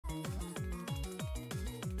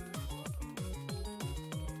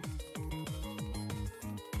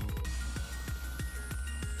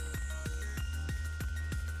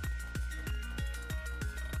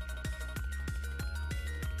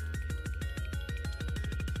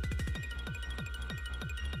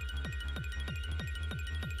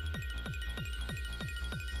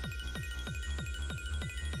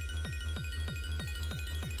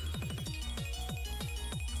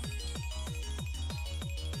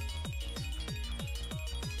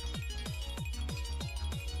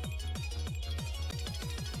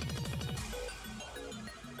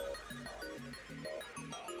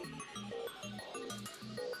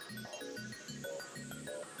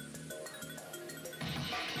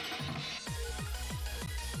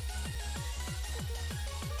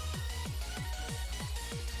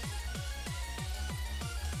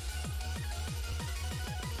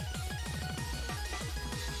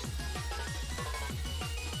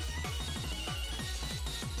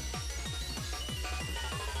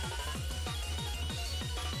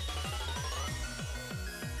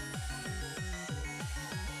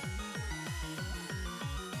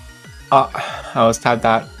I was tabbed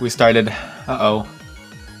that we started. Uh-oh.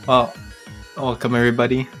 Well, welcome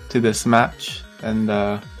everybody to this match, and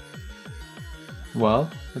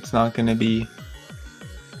well, it's not gonna be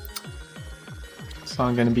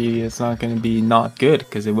not good,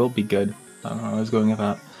 because it will be good. I don't know where I was going with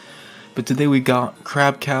that. But today we got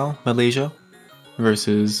CrabCow Malaysia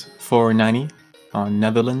versus 490 on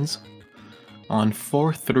Netherlands on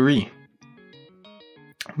 4-3.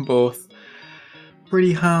 Both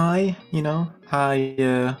pretty high, you know, high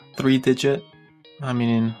 3-digit. I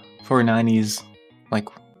mean, 490 is like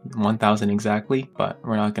 1000 exactly, but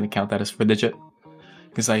we're not going to count that as 4-digit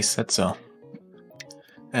because I said so.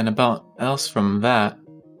 And about else from that,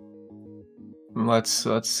 let's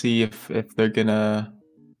see if they're gonna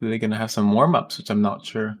have some warm-ups, which I'm not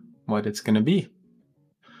sure what it's gonna be.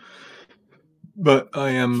 But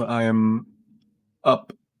I am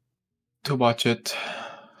up to watch it.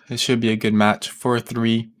 It should be a good match.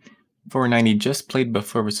 4-3. 490 just played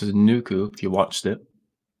before versus Nuku, if you watched it.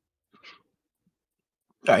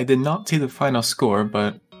 I did not see the final score,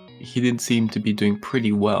 but he did seem to be doing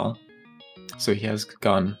pretty well. So he has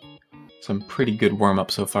gotten some pretty good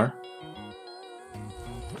warm-up so far.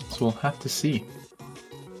 So we'll have to see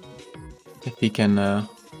if he can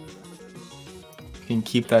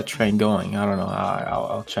keep that train going. I don't know.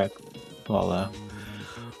 I'll check while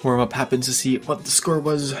warm-up happens to see what the score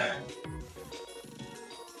was.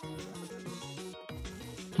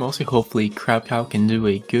 Mostly, hopefully, CrabCow can do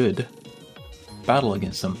a good battle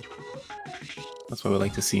against them. That's what we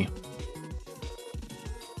like to see.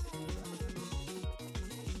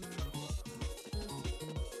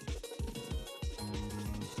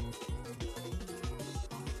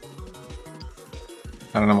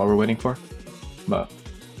 I don't know what we're waiting for, but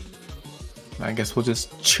I guess we'll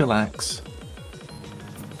just chillax.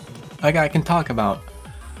 I can talk about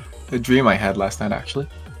a dream I had last night, actually.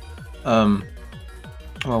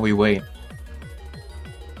 While we wait.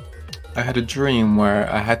 I had a dream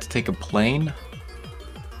where I had to take a plane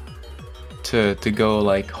to go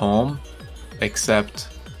like home, except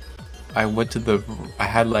I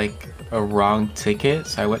had like a wrong ticket,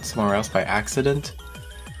 so I went somewhere else by accident.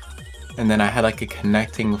 And then I had like a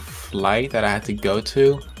connecting flight that I had to go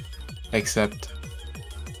to, except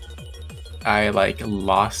I like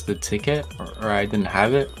lost the ticket, or I didn't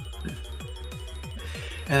have it. And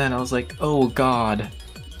then I was like, oh god,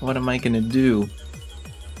 what am I gonna do?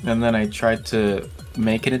 And then I tried to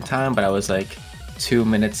make it in time, but I was like 2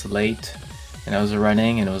 minutes late, and I was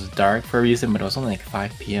running, and it was dark for a reason, but it was only like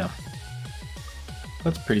 5 PM.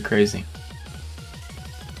 That's pretty crazy.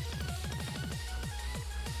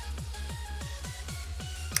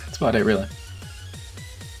 That's about it, really.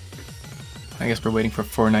 I guess we're waiting for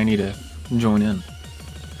 490 to join in.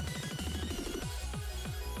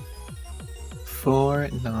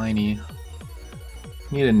 490.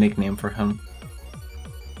 Need a nickname for him.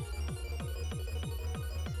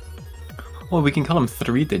 Well, we can call him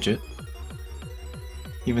 3-digit.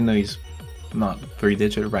 Even though he's not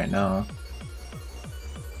 3-digit right now.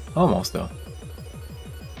 Almost, though.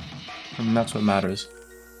 And that's what matters.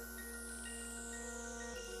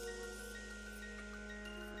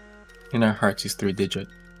 In our hearts, he's 3-digit.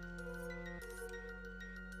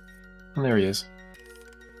 And there he is.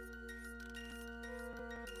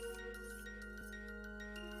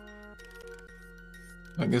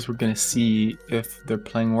 I guess we're gonna see if they're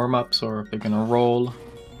playing warm-ups or if they're gonna roll.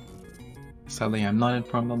 Sadly, I'm not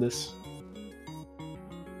informed on this.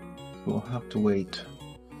 So we'll have to wait.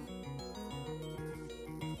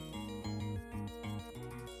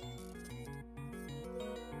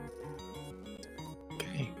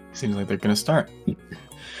 Okay, seems like they're gonna start.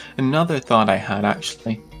 Another thought I had,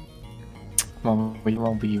 actually, while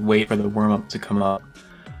we wait for the warm-up to come up,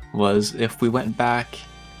 was if we went back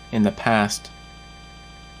in the past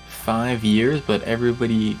 5 years, but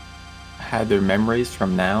everybody had their memories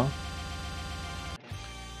from now,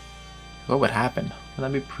 what would happen? Would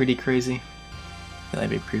that be pretty crazy?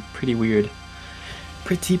 That'd be pretty weird.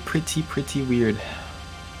 Pretty weird.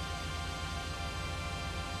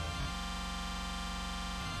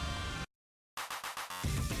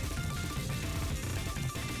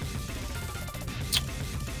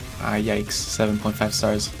 Ah, yikes. 7.5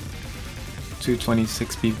 stars.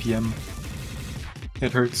 226 BPM.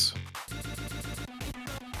 It hurts.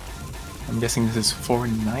 I'm guessing this is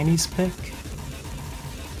 490's pick?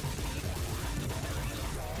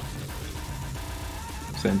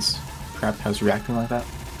 Since CrabCow's reacting like that,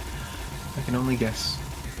 I can only guess.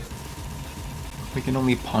 We can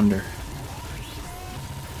only ponder.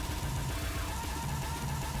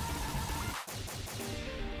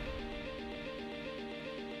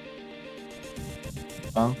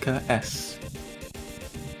 Monka S.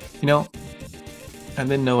 You know, I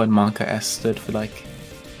didn't know what Monka S stood for, like,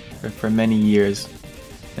 for many years.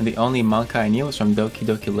 And the only manga I knew was from Doki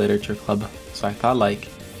Doki Literature Club, so I thought like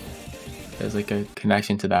there's like a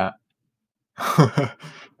connection to that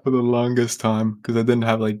for the longest time, because I didn't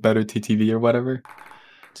have like better TTV or whatever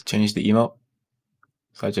to change the emote,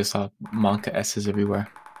 so I just saw manga S's everywhere.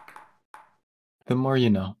 The more you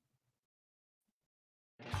know.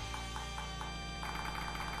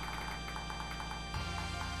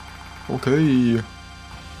 Okay,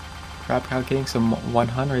 CrabCow getting some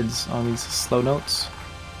 100s on these slow notes.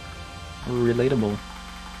 Relatable.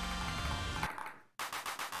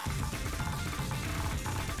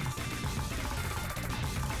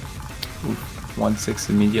 Oof, 1-6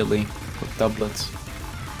 immediately with doublets.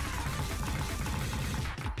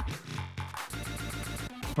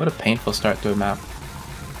 What a painful start to a map.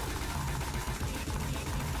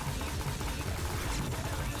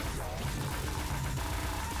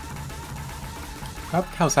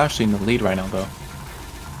 CrabCow's actually in the lead right now though.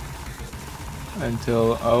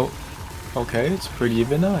 Until, oh, okay, it's pretty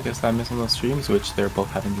even now. I guess I missed on those streams, which they're both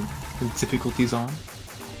having difficulties on.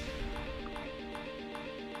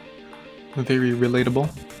 Very relatable.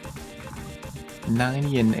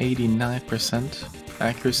 90 and 89%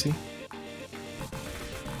 accuracy.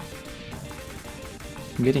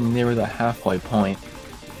 I'm getting near the halfway point.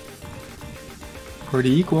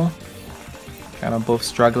 Pretty equal. Kind of both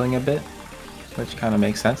struggling a bit, which kind of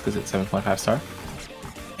makes sense because it's 7.5 star.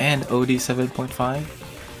 And OD 7.5.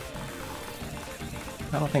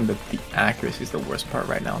 I don't think that the accuracy is the worst part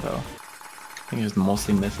right now though. I think it's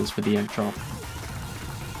mostly misses for the egg drop.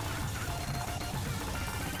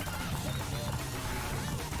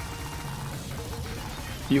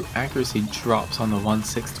 Few accuracy drops on the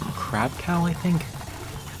 1/6 from CrabCow, I think.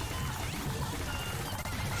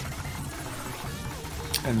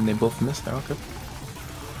 And they both missed there, okay.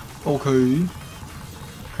 Okay.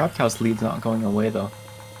 CrabCow's lead's not going away though.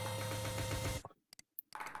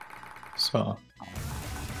 So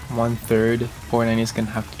 1/3, 490 is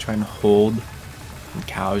gonna have to try and hold, and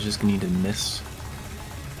Cow is just gonna need to miss.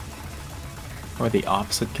 Or the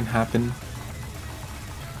opposite can happen,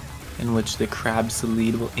 in which the Crab's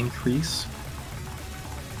lead will increase.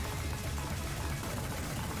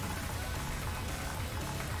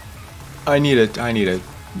 I need to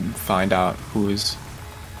find out whose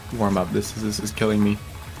warm up this is. This is killing me.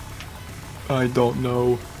 I don't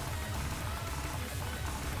know.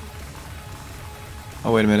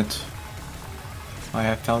 Oh wait a minute. I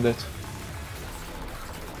have found it.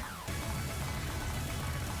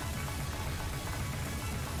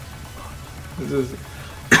 This is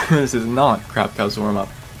this is not CrabCow's warm up.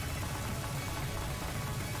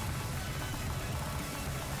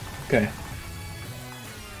 Okay.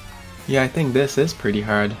 Yeah, I think this is pretty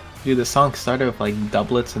hard. Dude, the song started with like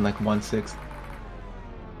doublets and like 1/6.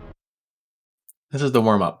 This is the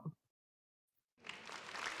warm up.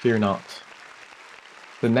 Fear not.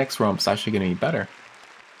 The next warm up's actually gonna be better.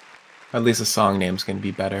 At least the song name's gonna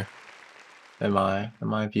be better. In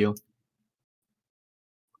my view.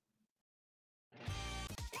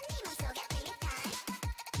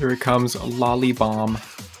 Here it comes, Lolly Bomb.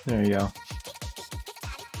 There you go.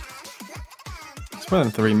 It's more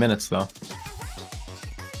than 3 minutes though.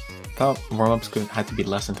 I thought warm-ups had to be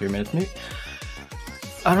less than 3 minutes. Maybe.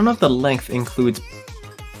 I don't know if the length includes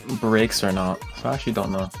breaks or not, so I actually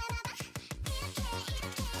don't know.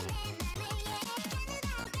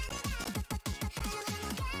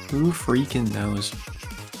 Who freaking knows?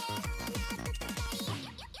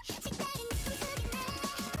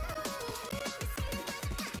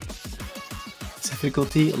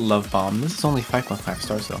 Difficulty, Love Bomb. This is only 5.5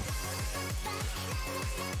 stars though.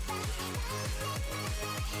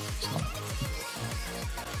 So,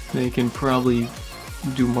 they can probably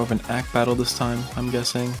do more of an act battle this time, I'm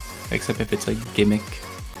guessing. Except if it's a gimmick.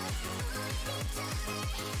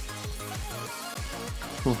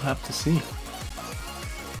 We'll have to see.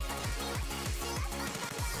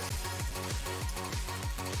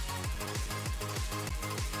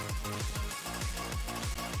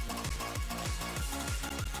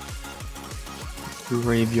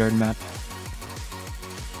 Graveyard map.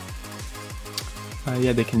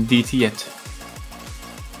 Yeah, they can DT it.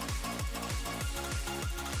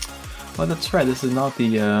 Oh, that's right, this is not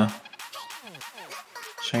the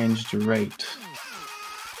changed rate.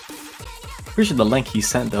 Pretty sure the link he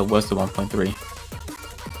sent though was the 1.3.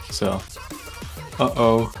 So,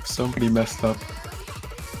 uh-oh, somebody messed up.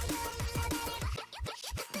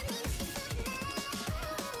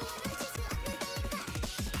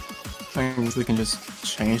 I guess they can just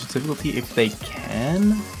change the difficulty if they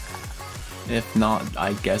can. If not,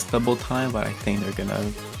 I guess double time, but I think they're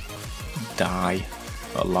gonna die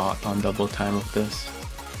a lot on double time with this.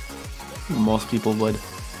 Most people would.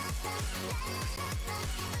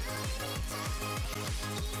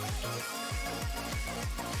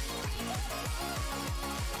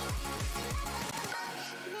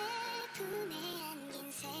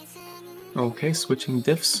 Okay, switching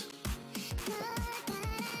diffs.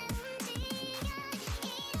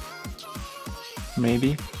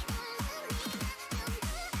 Maybe.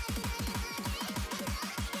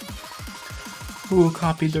 Ooh,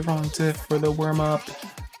 copied the wrong diff for the warm-up.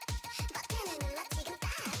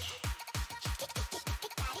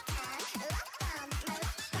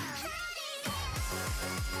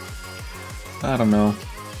 I don't know,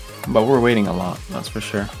 but we're waiting a lot, that's for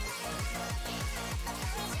sure.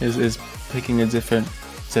 Is picking a different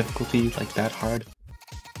difficulty like that hard?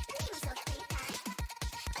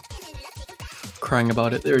 Crying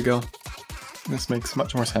about it, there we go. This makes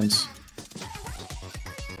much more sense.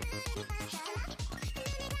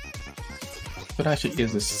 But actually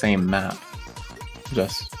is the same map,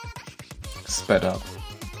 just sped up.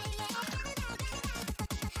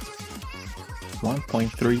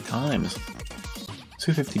 1.3 times.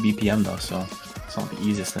 250 BPM though, so it's not the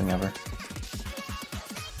easiest thing ever.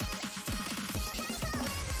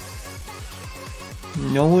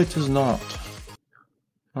 No, it is not.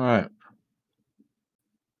 Alright.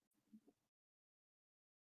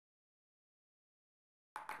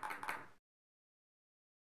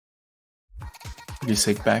 Pretty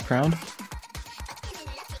sick background.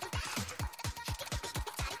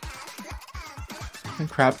 And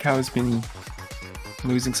CrabCow has been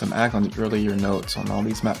losing some ag on the earlier notes on all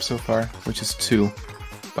these maps so far, which is 2,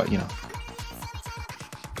 but you know.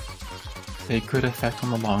 They could affect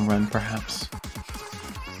on the long run, perhaps.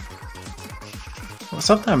 Well,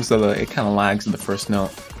 sometimes though, it kind of lags in the first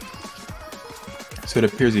note. So it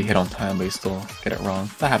appears you hit on time, but you still get it wrong.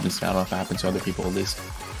 That happens to me. I don't know if it happens to other people at least.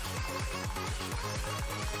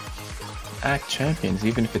 Act champions,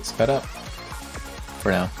 even if it's sped up.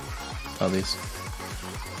 For now, at least.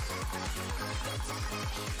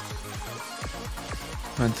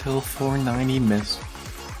 Until 490 miss.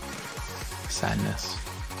 Sadness.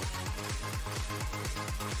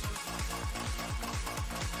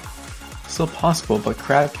 Still possible, but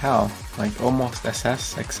CrabCow, like almost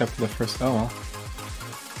SS except for the first well.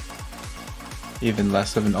 Even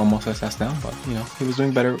less of an almost SS now, but you know, he was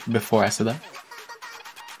doing better before I said that.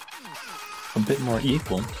 A bit more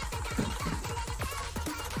equal.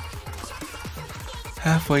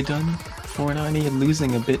 Halfway done, 490 and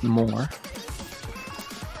losing a bit more.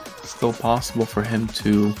 Still possible for him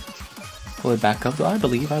to pull it back up, though I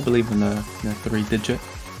believe in the 3-digit.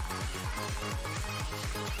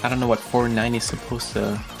 I don't know what 490 is supposed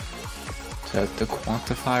to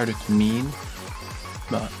quantify or to mean,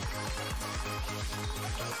 but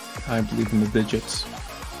I believe in the digits.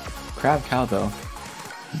 CrabCow though,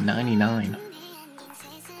 99.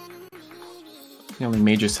 The only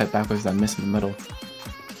major setback was that miss in the middle.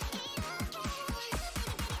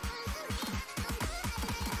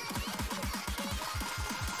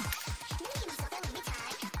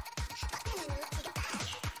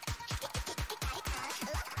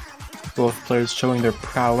 Both players showing their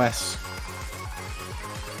prowess.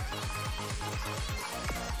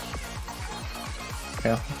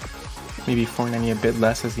 Okay, maybe 490 a bit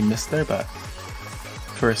less as he missed there, but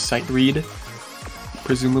for a sight read,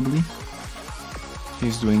 presumably,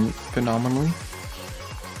 he's doing phenomenally.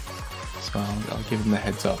 So I'll give him the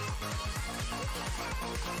heads up.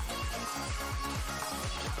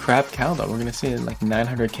 CrabCow though, we're gonna see like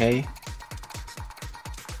 900k.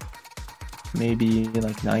 Maybe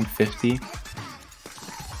like 950.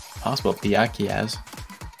 Possible Piaki has.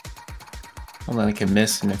 Only like a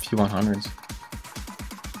miss and a few 100s.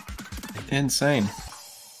 Insane.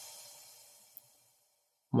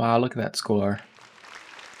 Wow, look at that score.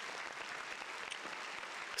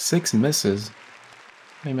 6 misses.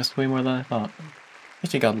 He missed way more than I thought.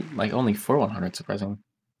 Actually got like only 4 100s, surprisingly.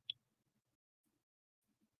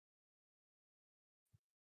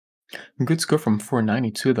 Good score from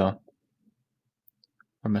 492 though.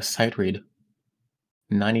 From a sight read.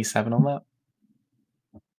 97 on that.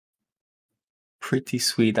 Pretty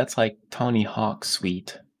sweet. That's like Tony Hawk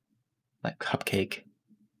sweet. Like cupcake.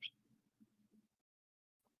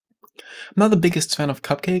 I'm not the biggest fan of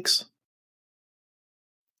cupcakes.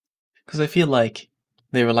 Because I feel like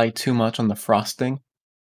they rely too much on the frosting.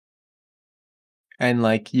 And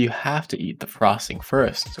like you have to eat the frosting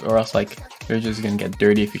first. Or else like you're just gonna get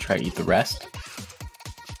dirty if you try to eat the rest.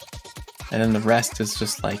 And then the rest is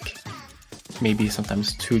just like maybe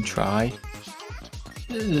sometimes too dry.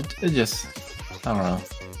 It just I don't know.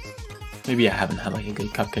 Maybe I haven't had like a good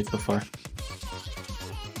cupcake before.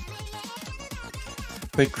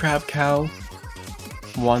 But CrabCow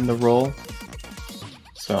won the roll,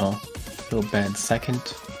 so he'll ban second.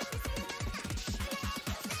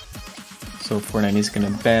 So 490 is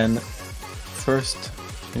gonna ban first,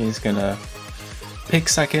 and he's gonna pick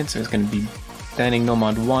second, so he's gonna be banning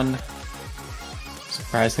Nomad 1.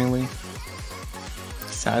 Surprisingly.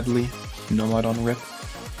 Sadly, Nomad on rip.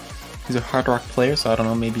 He's a hard rock player, so I don't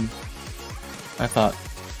know, maybe I thought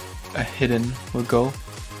a hidden would go,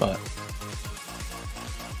 but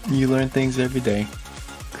you learn things every day.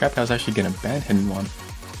 CrabCow's actually gonna ban Hidden One.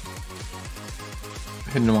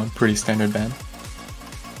 Hidden One, pretty standard ban.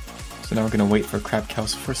 So now we're gonna wait for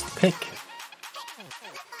CrabCow's first pick.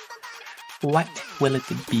 What will it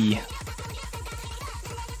be?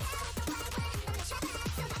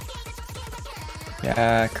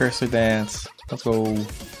 Yeah, cursor dance. Let's go.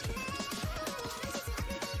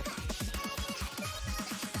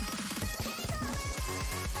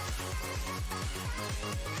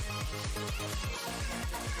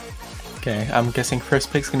 Okay, I'm guessing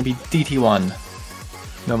first pick's gonna be DT1.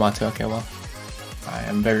 No Matu, okay, well, I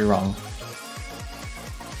am very wrong.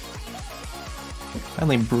 I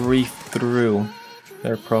only briefed through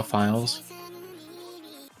their profiles.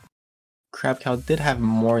 CrabCow did have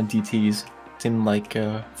more DTs. Seemed like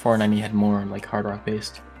 490 had more like hard rock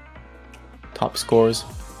based top scores.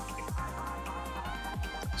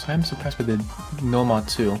 So I'm surprised with the Nomad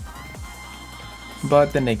too.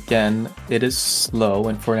 But then again, it is slow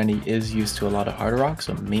and 490 is used to a lot of hard rock,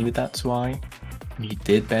 so maybe that's why he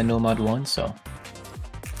did ban Nomad 1, so.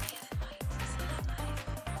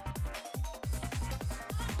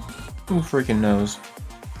 Who freaking knows?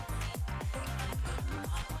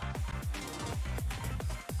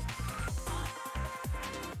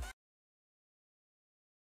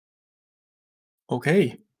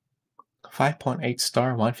 Okay. 5.8 star,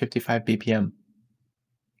 155 BPM.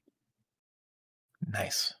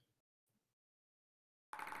 Nice.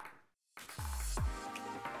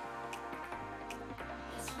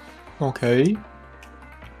 Okay.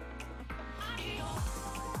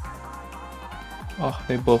 Oh,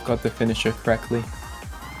 they both got the finisher correctly.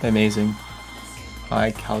 Amazing.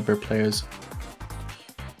 High caliber players.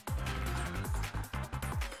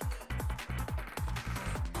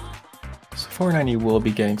 So 490 will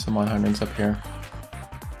be getting some 100s up here.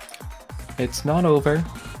 It's not over.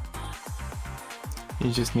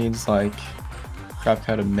 He just needs like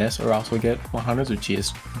CrabCow to miss or else we'll get 100s, which he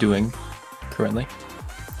is doing currently.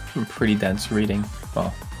 Pretty dense reading.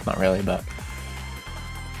 Well, not really, but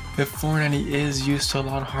if 490 is used to a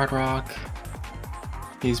lot of hard rock,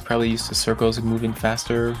 he's probably used to circles moving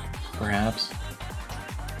faster, perhaps.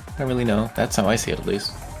 I don't really know. That's how I see it, at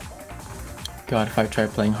least. God, if I try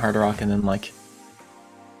playing hard rock and then like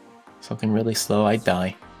something really slow, I'd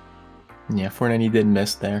die. Yeah, 490 did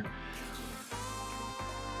miss there.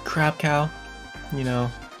 CrabCow, you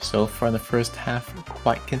know, so far in the first half,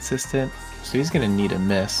 quite consistent. So he's gonna need a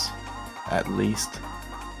miss, at least,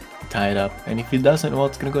 to tie it up. And if he doesn't, well,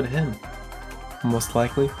 it's gonna go to him. Most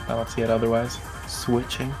likely. I don't see it otherwise.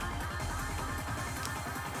 Switching.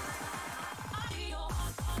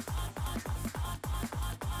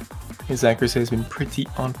 His accuracy has been pretty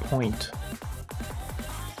on point.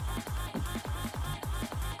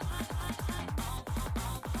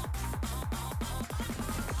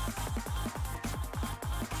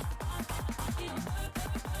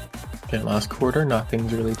 Okay, last quarter,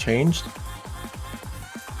 nothing's really changed.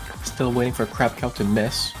 Still waiting for CrabCow to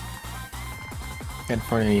miss. And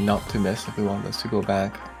 490 not to miss if we want this to go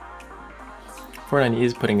back. 490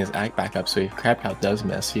 is putting his act back up, so if CrabCow does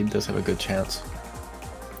miss, he does have a good chance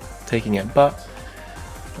taking it. But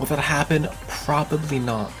will that happen? Probably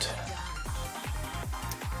not.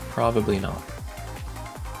 Probably not.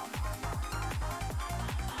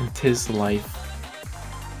 And 'tis life.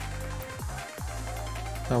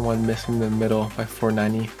 That one missing the middle by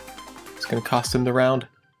 490. It's gonna cost him the round.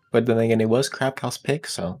 But then again, it was CrabCow's pick,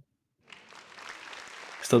 so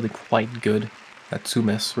still did quite good. That 2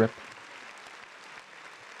 miss rip.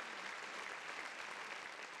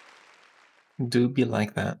 Do be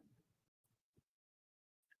like that.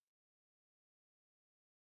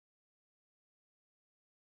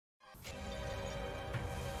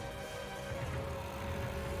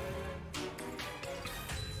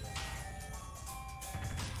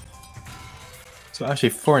 So actually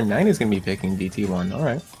 490 is going to be picking DT1,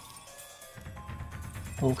 alright.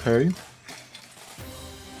 Okay.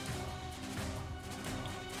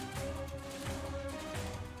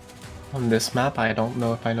 On this map, I don't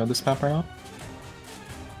know if I know this map or not.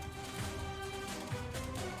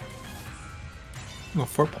 Oh,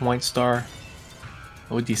 4-point star.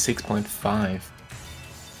 OD 6.5.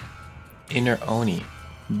 Inner Oni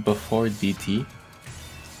before DT.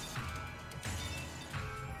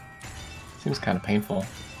 Seems kind of painful.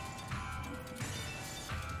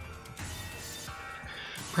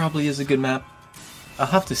 Probably is a good map. I'll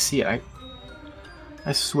have to see it.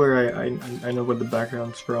 I swear I know where the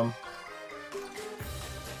background's from.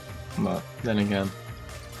 But then again,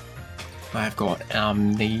 I've got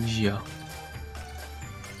amnesia.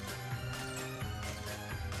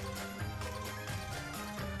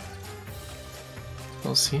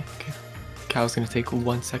 We'll see. Okay. Cow's gonna take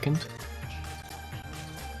 1 second.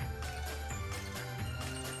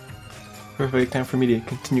 Perfect time for me to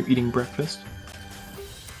continue eating breakfast.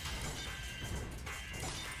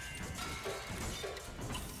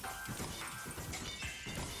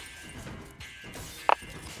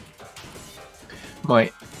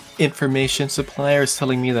 My information supplier is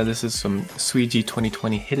telling me that this is some Suigi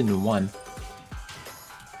 2020 hidden one.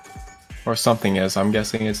 Or something is, I'm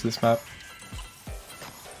guessing it's this map.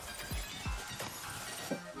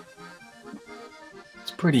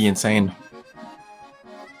 It's pretty insane.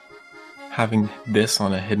 Having this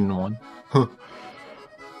on a hidden one. I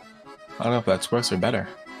don't know if that's worse or better.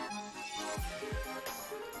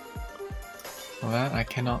 Well, that I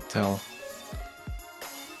cannot tell.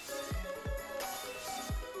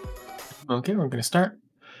 Okay, we're gonna start.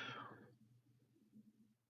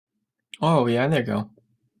 Oh yeah, there you go.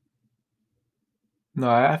 No,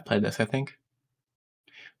 I've played this, I think.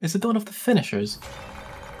 Is it the one of the finishers?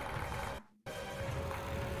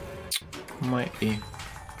 Might be.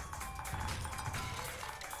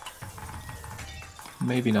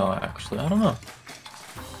 Maybe not, actually. I don't know.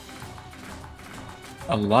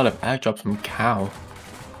 A lot of act drops from Cow.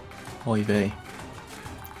 Oy vey.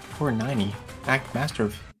 490. Act Master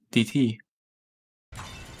of DT.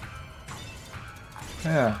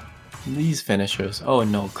 Yeah. These finishers. Oh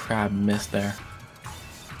no, Crab missed there.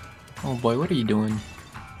 Oh boy, what are you doing?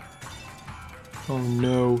 Oh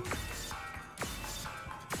no.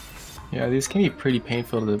 Yeah, these can be pretty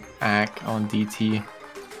painful to act on DT.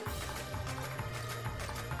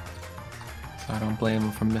 So I don't blame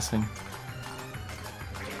him for missing.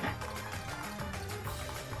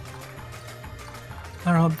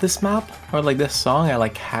 I don't know, this map, or like this song, I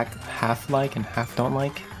like half like and half don't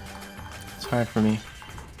like. It's hard for me.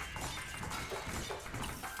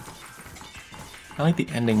 I like the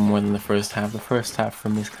ending more than the first half. The first half for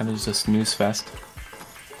me is kind of just a snooze fest.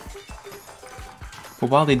 But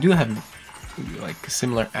while they do have like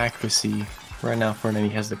similar accuracy, right now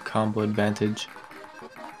 490 has the combo advantage.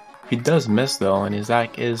 If he does miss though, and his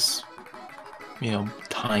act is, you know,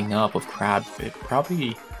 tying up with Crab, it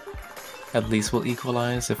probably at least will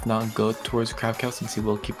equalize, if not go towards CrabCow, since he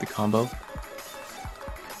will keep the combo. So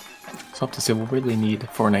I have to say, we'll really need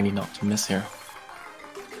 490 not to miss here.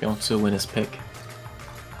 If he wants to win his pick.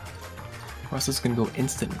 Or else it's gonna go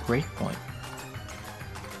instant break point.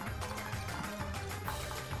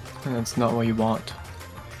 And that's not what you want.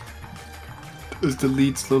 As the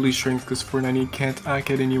lead slowly shrinks because 490 can't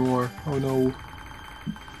act it anymore. Oh no.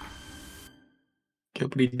 Okay,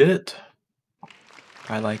 but he did it.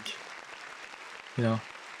 I like, you know,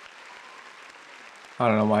 I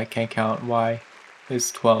don't know why I can't count. Why?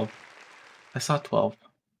 It's 12. I saw 12. I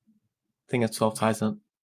think it's 12 ties up.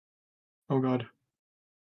 Oh god.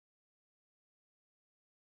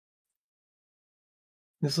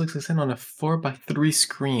 This looks like it's on a 4x3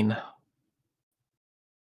 screen.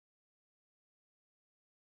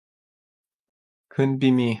 Couldn't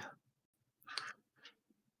be me.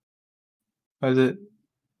 What is it?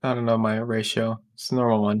 I don't know my ratio. It's a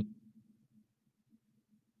normal one.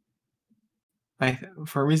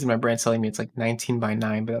 For a reason, my brain's telling me it's like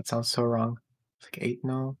 19:9, but that sounds so wrong. It's like 8,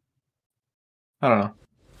 no? I don't know.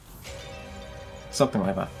 Something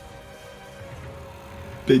like that.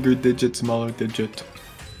 Bigger digit, smaller digit.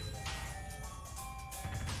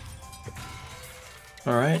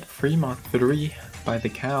 Alright, Fremont 3 by the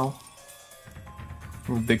cow.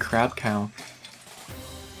 The CrabCow.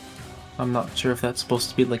 I'm not sure if that's supposed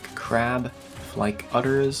to be like a crab with like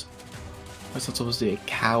udders. Or is it supposed to be a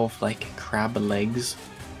cow with like crab legs?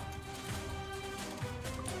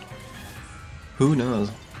 Who knows?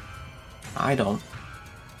 I don't.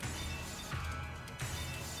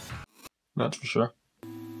 That's for sure.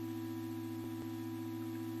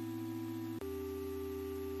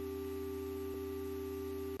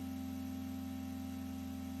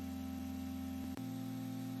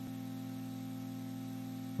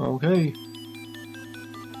 Okay.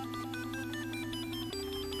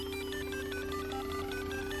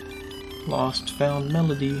 Lost Found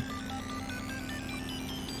Melody.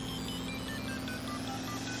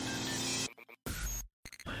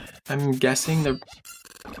 I'm guessing they're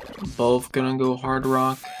both gonna go hard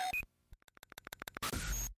rock.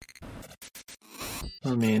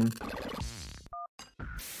 I mean,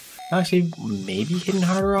 actually, maybe hitting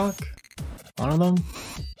hard rock? One of them?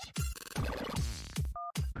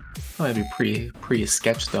 That might be pretty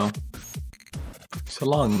sketch though. It's a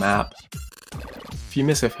long map. If you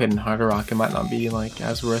miss a hidden hard rock, it might not be like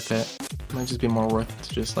as worth it. It might just be more worth it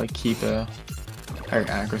to just like keep a higher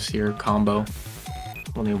accuracy or combo.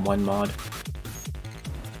 Only one mod.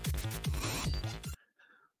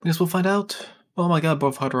 I guess we'll find out. Oh my god,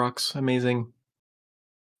 both hard rocks, amazing.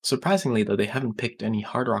 Surprisingly though, they haven't picked any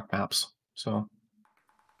hard rock maps, so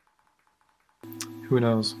who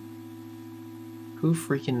knows? Who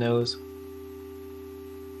freaking knows?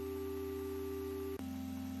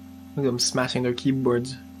 Look at them smashing their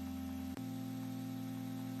keyboards.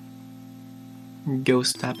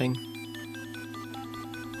 Ghost tapping.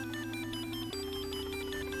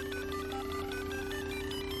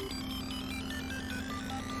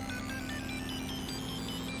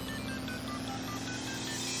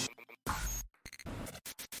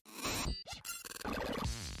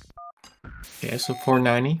 Okay, so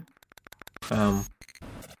 490.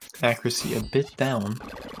 Accuracy a bit down.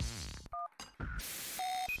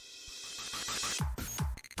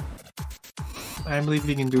 I believe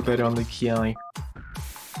we can do better on the Ki.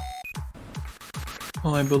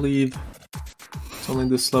 Oh, I believe it's only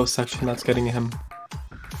the slow section that's getting him.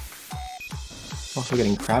 Also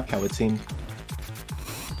getting CrabCow, it seems.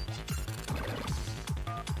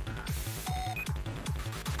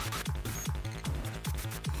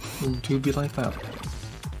 It do be like that.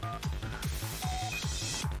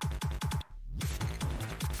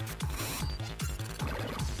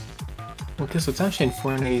 Okay, so it's actually in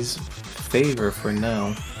Fortnite's favor for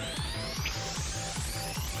now.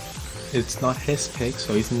 It's not his pick,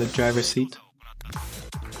 so he's in the driver's seat.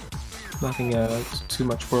 Nothing too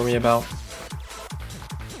much to worry about.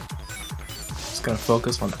 Just gotta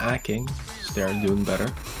focus on hacking. They're doing better,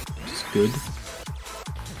 which is good.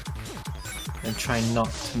 And try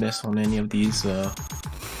not to miss on any of these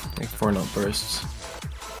like 4-note bursts.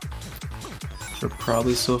 So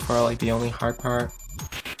probably so far like the only hard part.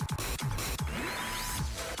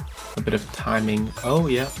 A bit of timing. Oh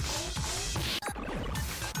yeah.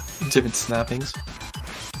 Different snappings.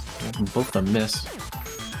 Both of them miss.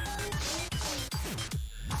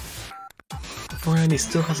 Fortnite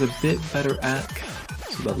still has a bit better ack,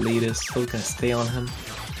 so the lead is still gonna stay on him.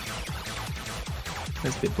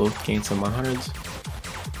 As they both gain some 100s.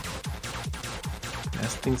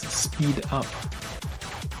 As things speed up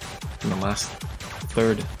in the last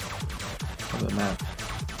third of the map.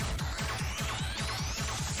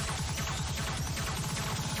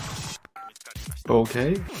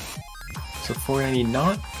 Okay, so 490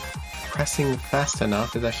 not pressing fast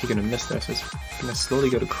enough is actually going to miss there, so it's going to slowly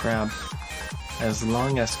go to Crab. As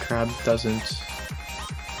long as Crab doesn't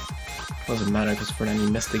matter because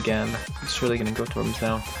 490 missed again, it's surely going to go to him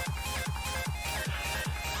now.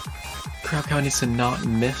 CrabCow needs to not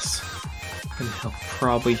miss, and he'll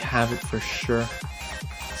probably have it for sure.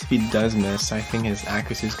 If he does miss, I think his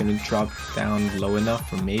accuracy is going to drop down low enough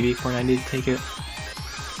for maybe 490 to take it.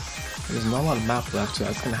 There's not a lot of map left, so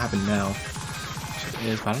that's gonna happen now. Which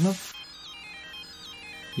is bad enough?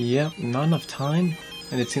 Yep, not enough time.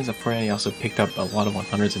 And it seems that Fortnite also picked up a lot of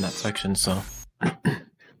 100s in that section, so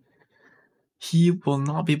he will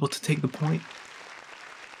not be able to take the point.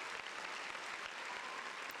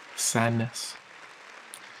 Sadness.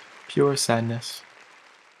 Pure sadness.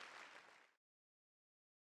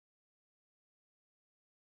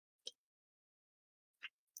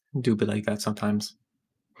 Do be like that sometimes.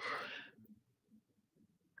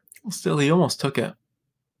 Still, he almost took it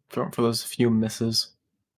for those few misses.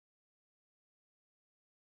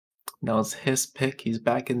 Now it's his pick. He's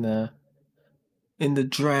back in the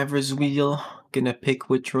driver's wheel. Gonna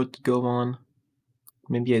pick which road to go on.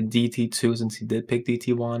 Maybe a DT2 since he did pick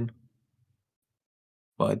DT1.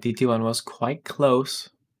 But DT1 was quite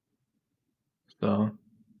close. So,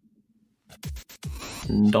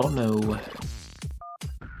 don't know.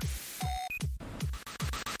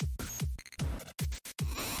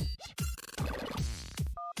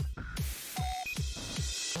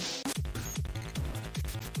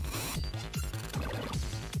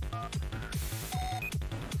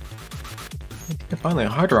 Finally, a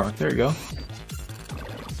hard rock. There you go.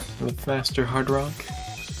 The faster hard rock.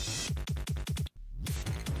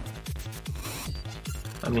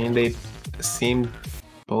 I mean, they seem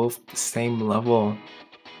both the same level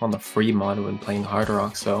on the free mod when playing hard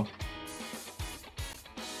rock, so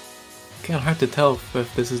kind of hard to tell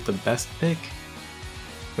if this is the best pick.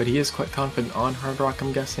 But he is quite confident on Hard Rock,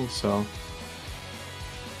 I'm guessing, so...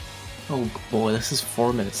 Oh boy, this is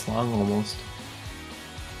 4 minutes long almost.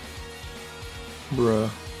 Bruh.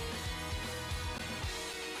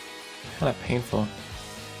 Kinda painful.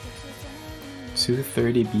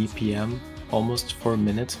 230 BPM, almost 4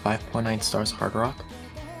 minutes, 5.9 stars Hard Rock.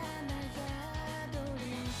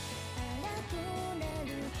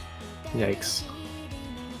 Yikes.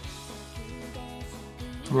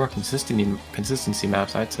 More consistency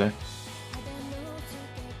maps, I'd say.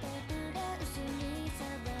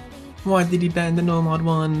 Why did he ban the no mod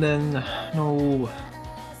one then? No.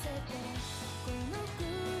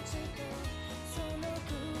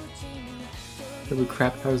 The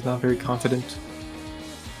CrabCow is not very confident.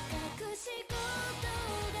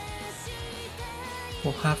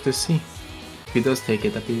 We'll have to see. If he does take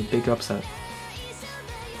it, that'd be a big upset.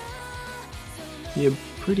 Be a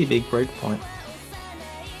pretty big breakpoint.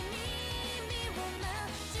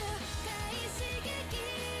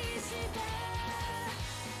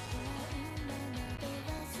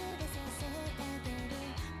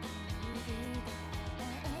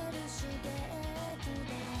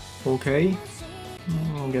 Okay,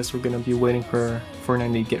 I guess we're gonna be waiting for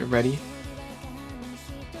 490 to get ready.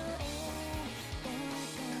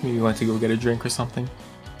 Maybe you want to go get a drink or something.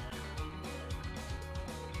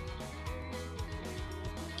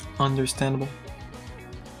 Understandable.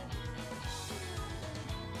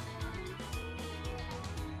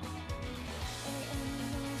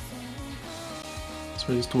 So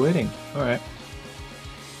we're just waiting. Alright.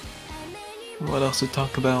 What else to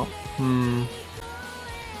talk about?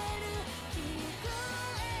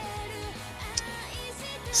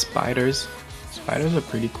 Spiders. Spiders are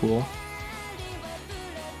pretty cool.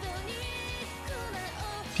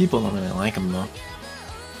 People don't really like them though.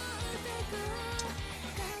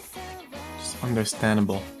 Just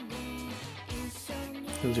understandable.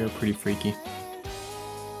 Those are pretty freaky.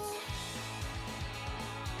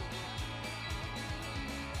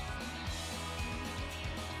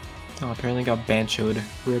 Oh, apparently got banchoed.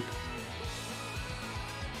 Rip.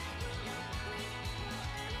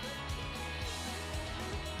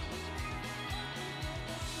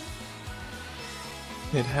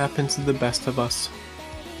 It happens to the best of us.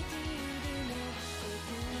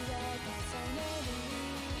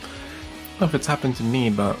 I don't know if it's happened to me,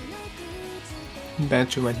 but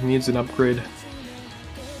Bancho needs an upgrade.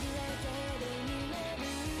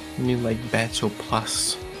 You need like Bancho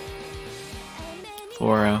Plus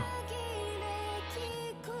for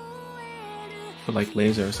like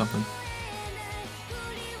laser or something.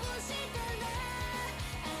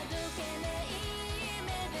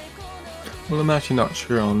 Well, I'm actually not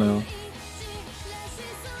sure on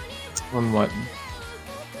what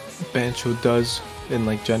Bancho does in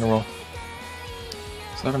like general.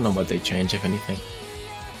 So I don't know what they change, if anything.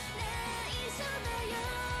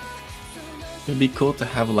 It'd be cool to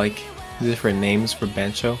have like different names for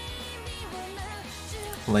Bancho.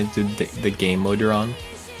 Like the game mode you're on.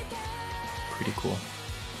 Pretty cool.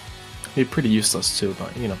 It'd be pretty useless too,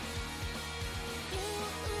 but you know.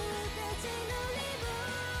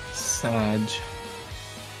 Sag.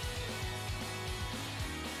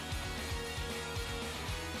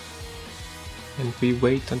 And we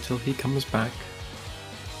wait until he comes back.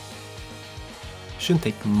 Shouldn't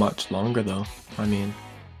take much longer though, I mean.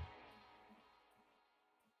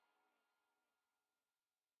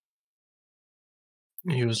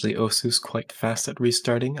 Usually Osu's quite fast at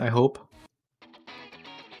restarting, I hope.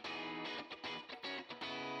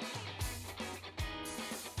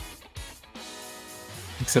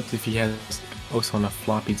 Except if he has Osu on a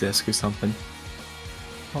floppy disk or something.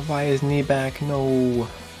 Oh, why isn't he back? No.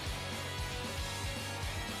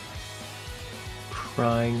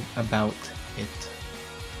 Crying about it.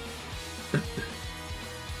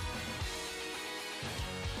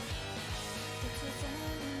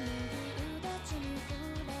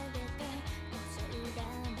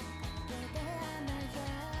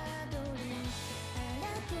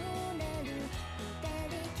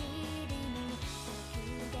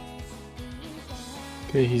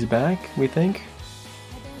 Okay, he's back, we think.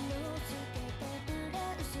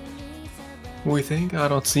 We think? I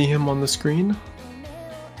don't see him on the screen.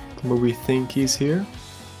 But we think he's here.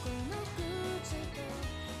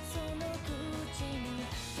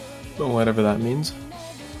 But whatever that means.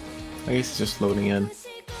 I guess it's just loading in.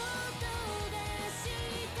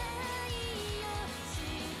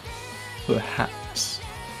 Perhaps.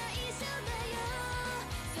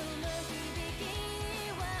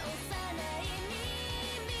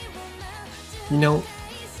 You know,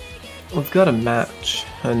 we've got a match,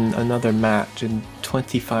 and another match in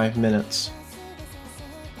 25 minutes.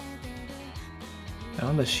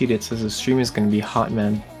 On the sheet it says the stream is going to be Hot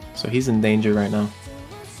Man, so he's in danger right now.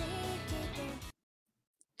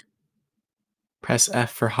 Press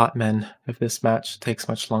F for Hot Man if this match takes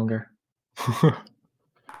much longer.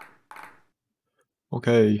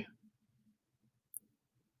 Okay.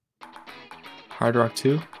 Hard Rock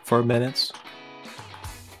 2, 4 minutes.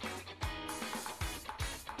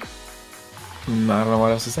 I don't know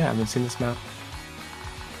what else to say, I haven't seen this map.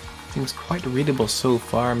 Seems quite readable so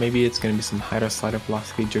far. Maybe it's going to be some higher slider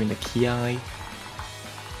velocity during the Ki.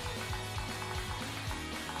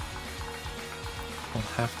 We'll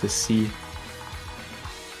have to see.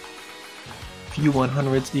 Few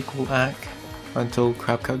 100s equal AC until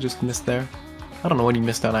CrabCow just missed there. I don't know what he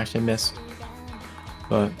missed out, actually missed.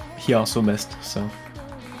 But he also missed, so.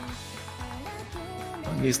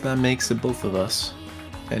 I guess that makes it both of us.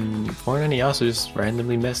 And Fortnite also just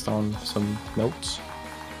randomly missed on some notes.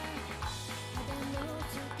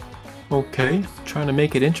 Okay, trying to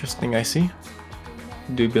make it interesting, I see.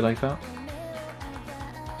 Do be like that.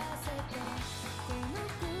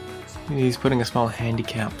 He's putting a small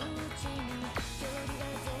handicap.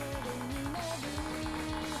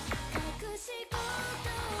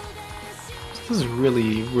 This is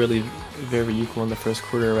really very equal in the first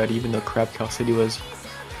quarter already, even though CrabCow said he was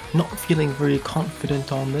not feeling very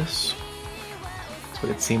confident on this. That's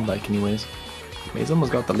what it seemed like anyways. He's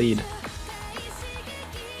almost got the lead.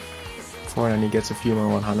 And he gets a few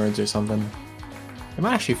more 100s or something. It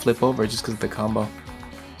might actually flip over just because of the combo.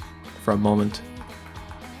 For a moment.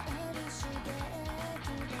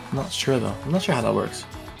 I'm not sure though. I'm not sure how that works.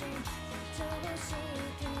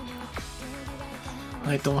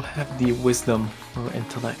 I don't have the wisdom or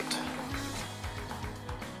intellect.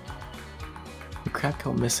 The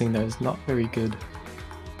CrabCow missing there is not very good.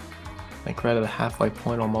 Like right at the halfway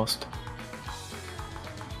point almost.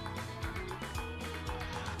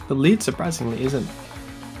 The lead surprisingly isn't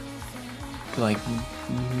like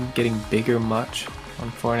getting bigger much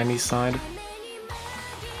on Fortnite's side.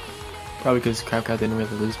 Probably because CrabCow didn't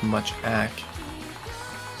really lose much AC.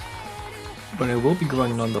 But it will be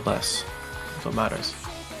growing nonetheless. That's what matters.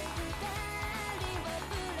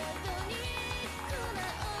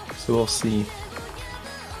 So we'll see.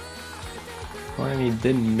 Fortnite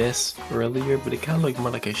did miss earlier, but it kind of looked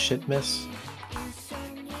more like a shit miss.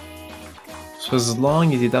 So as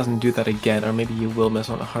long as he doesn't do that again, or maybe he will miss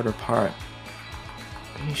on a harder part,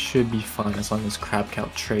 he should be fine as long as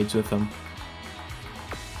CrabCow trades with him.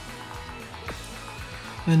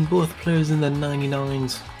 And both players in the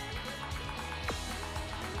 99s.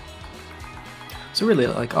 So really,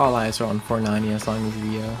 like, all eyes are on 490 as long as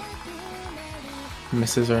he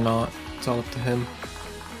misses or not. It's all up to him.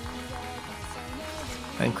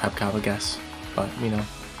 And CrabCow, I guess. But, you know,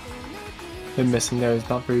 him missing there is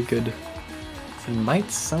not very good. It might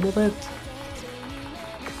settle it.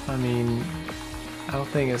 I mean, I don't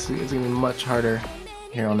think it's gonna be much harder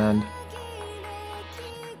here on end.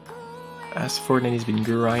 As Fortnite has been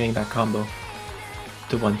grinding that combo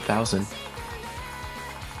to 1000.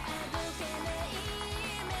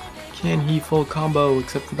 Can he full combo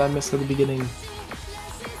except for that miss at the beginning?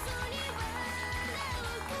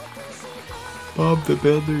 Bob the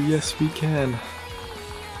Builder, yes we can.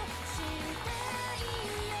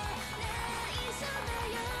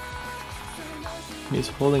 He's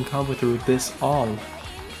holding combo through this all.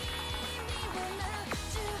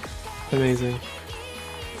 Amazing.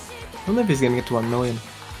 I don't know if he's gonna get to 1 million.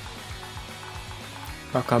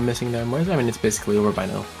 CrabCow missing there. I mean, it's basically over by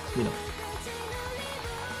now, you know.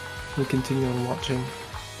 We'll continue on watching.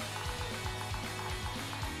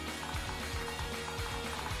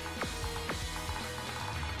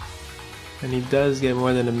 And he does get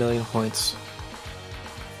more than 1 million points.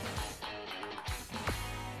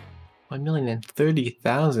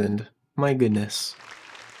 1,030,000. My goodness.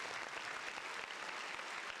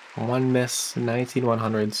 1 miss, 19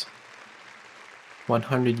 100s.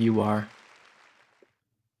 100 UR.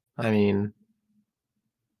 I mean,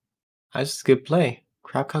 that's just good play.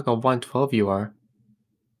 CrabCow got 112 UR.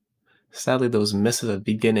 Sadly, those misses at the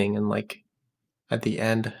beginning and like at the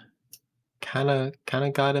end kinda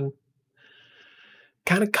got him.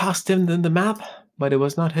 Kinda cost him the map, but it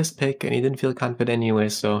was not his pick and he didn't feel confident anyway,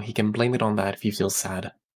 so he can blame it on that if he feels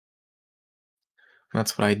sad.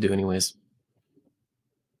 That's what I do anyways.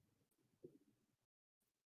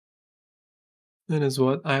 That is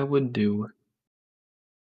what I would do.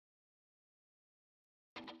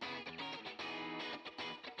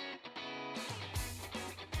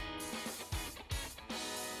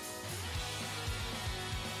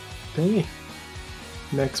 Okay.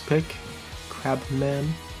 Next pick, Crabman.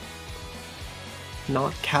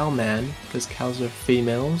 Not Cowman, because cows are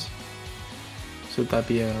females. Should that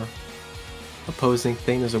be a opposing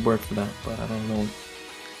thing? There's a word for that, but I don't know.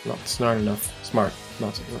 Not smart enough. Smart.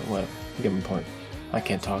 Not whatever. You get my point. I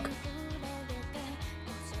can't talk.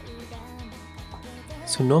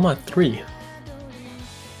 So Nomad 3.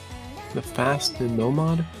 The fast and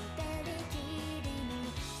Nomad?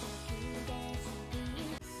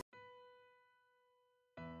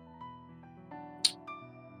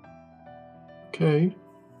 Okay.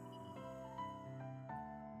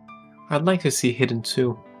 I'd like to see Hidden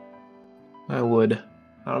 2. I would.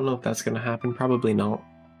 I don't know if that's gonna happen. Probably not.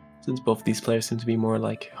 Since both these players seem to be more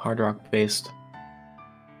like hard rock based.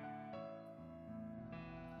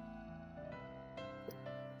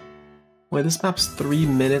 Wait, this map's 3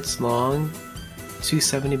 minutes long?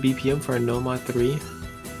 270 BPM for a Nomad 3?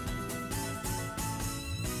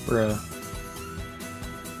 Bruh.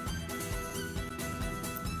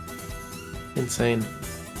 Insane.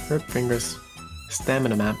 Rip fingers.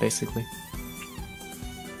 Stamina map, basically.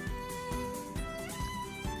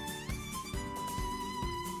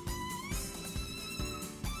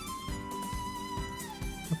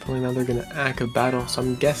 Apparently now they're gonna act a battle, so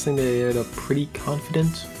I'm guessing they're pretty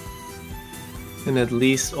confident. And at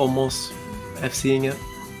least almost FCing it.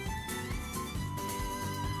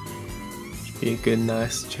 Should be a good,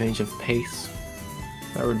 nice change of pace.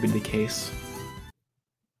 That would be the case.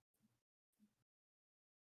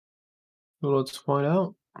 So let's find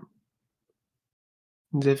out.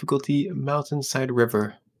 Difficulty, Mountainside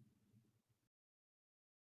River.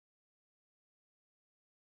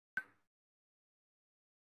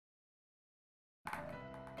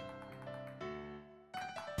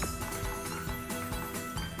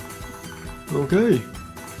 Okay.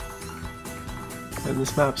 And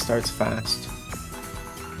this map starts fast.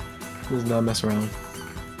 Does not mess around.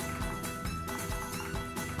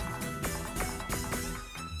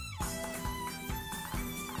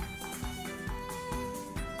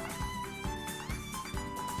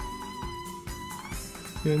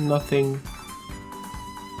 Yeah, nothing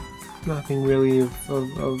really of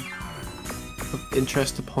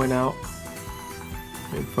interest to point out.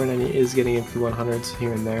 I mean, Fortnite is getting into 100s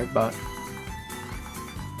here and there, but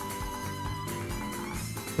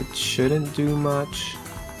it shouldn't do much.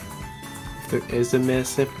 If there is a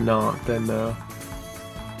miss, if not, then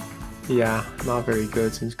yeah, not very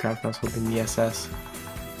good since CrabCow's holding the SS.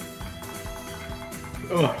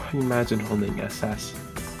 Oh, imagine holding SS.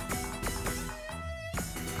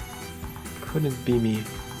 Couldn't be me.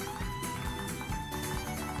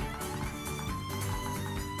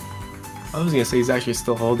 I was gonna say he's actually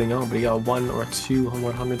still holding on, but he got 1 or 2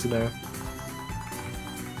 100s there.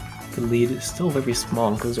 The lead is still very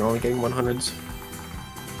small because they're only getting 100s.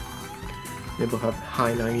 They both have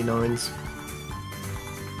high 99s.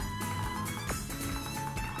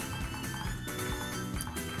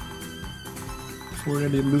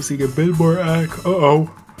 Fortnite losing a bit more act. Uh-oh.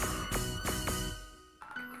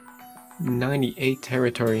 98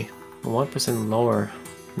 territory, 1% lower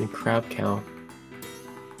than CrabCow.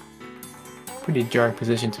 Pretty jarring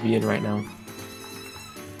position to be in right now.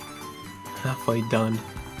 Halfway done.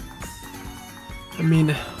 I mean,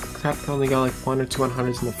 CrabCow only got like 1 or 2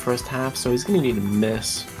 100s in the first half, so he's gonna need a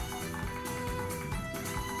miss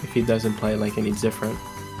if he doesn't play like any different.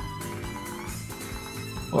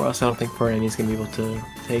 Or else I don't think Fortnite's gonna be able to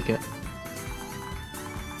take it.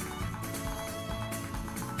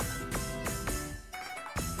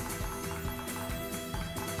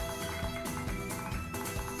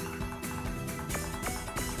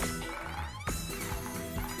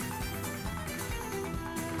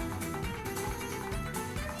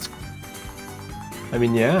 I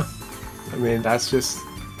mean, yeah. I mean, that's just...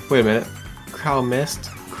 Wait a minute. Crow missed?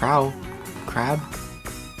 Crab?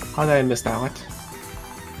 How did I miss that? What?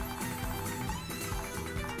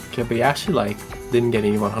 Okay, but he actually, like, didn't get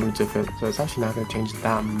any 100s of it, so it's actually not going to change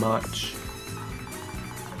that much.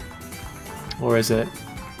 Or is it?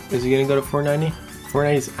 Is he going to go to 490?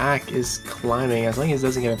 490's AC is climbing. As long as he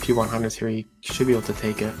doesn't get a few 100s here, he should be able to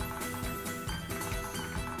take it.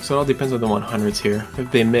 So it all depends on the 100s here. If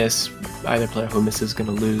they miss, either player who misses is going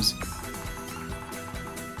to lose.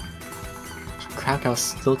 So CrabCow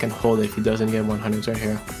still can hold it if he doesn't get 100s right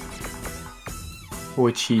here.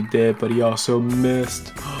 Which he did, but he also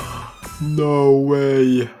missed. No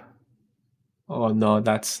way! Oh no,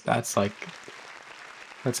 that's like...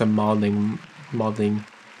 That's a modding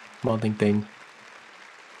thing.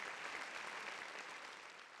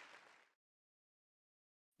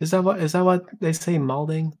 Is that what they say,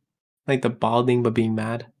 modding? Like the balding but being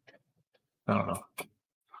mad? I don't know.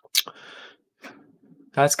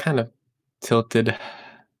 That's kind of tilted.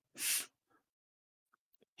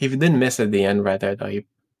 He didn't miss at the end right there though. He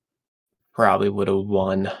probably would have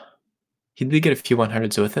won. He did get a few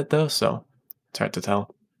 100s with it though, so it's hard to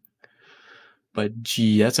tell. But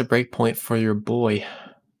gee, that's a break point for your boy.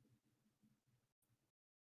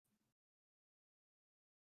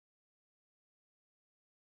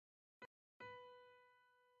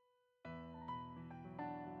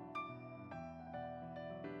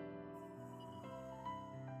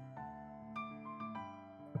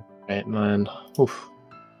 Right, man. Oof.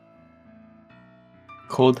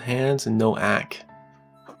 Cold hands and no ack.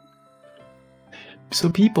 So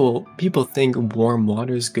people think warm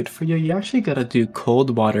water is good for you. You actually gotta do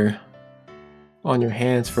cold water on your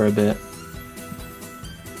hands for a bit,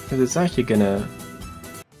 because it's actually gonna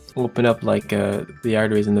open up like the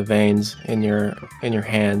arteries and the veins in your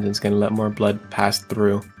hands, and it's gonna let more blood pass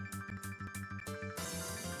through.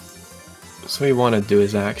 So what you want to do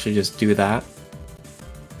is actually just do that,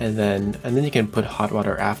 and then you can put hot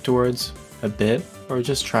water afterwards a bit, or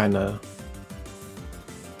just trying to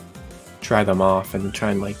dry them off and try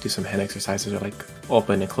and like do some hand exercises, or like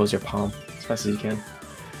open and close your palm as fast as you can.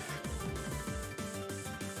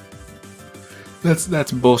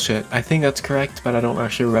 That's bullshit. I think that's correct, but I don't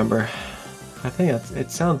actually remember. I think it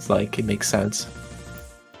sounds like it makes sense.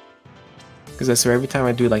 Because I swear every time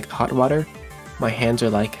I do like hot water, my hands are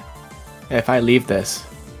like, if I leave this,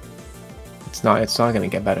 it's not gonna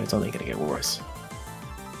get better, it's only gonna get worse.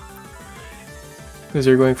 Because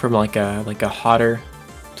you're going from like a hotter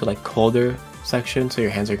to like colder section, so your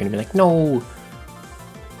hands are gonna be like, no!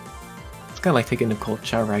 It's kinda like taking a cold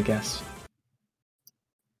shower, I guess.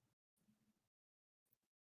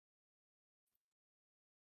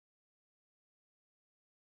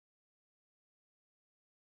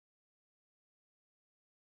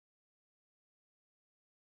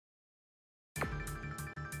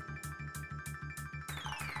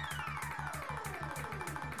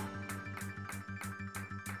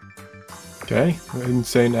 Okay,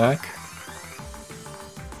 insane ack.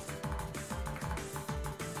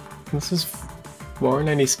 This is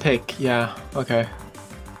 490's pick, yeah, okay.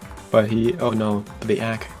 But he, oh no, the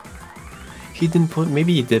ack. He didn't put,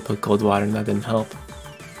 maybe he did put cold water and that didn't help.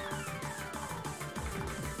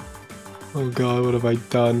 Oh god, what have I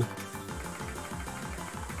done?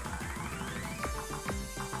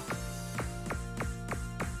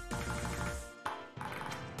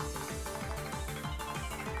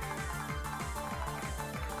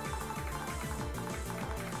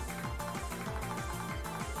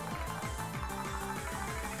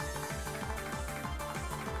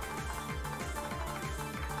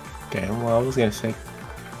 Okay, well, I was gonna say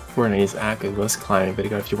 490's ack was climbing, but he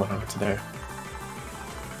got a few 100s there.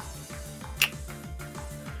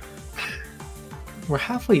 We're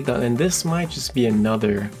halfway done, and this might just be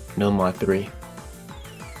another no mod 3.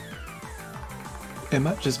 It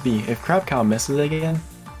might just be, if CrabCow misses again,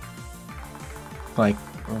 like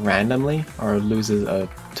randomly, or loses a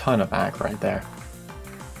ton of ack right there.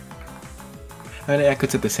 And I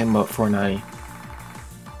could say the same about 490.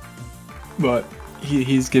 But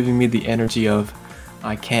he's giving me the energy of,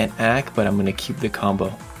 I can't act, but I'm gonna keep the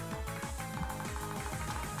combo.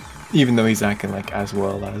 Even though he's acting like as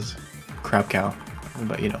well as CrabCow.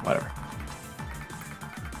 But you know, whatever.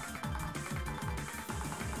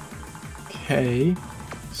 Okay.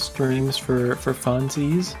 Streams for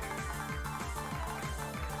funsies.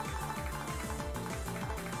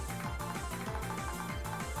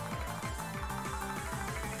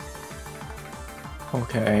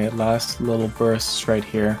 Okay, last little bursts right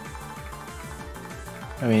here.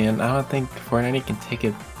 I mean, I don't think 490 can take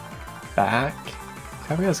it back.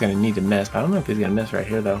 CrabCow's gonna need to miss, but I don't know if he's gonna miss right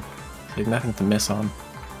here though. There's nothing to miss on.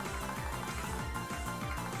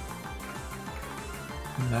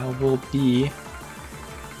 And that will be...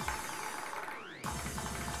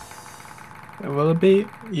 Will it be?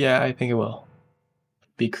 Yeah, I think it will.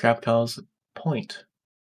 Be CrabCow's point.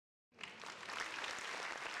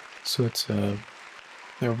 So it's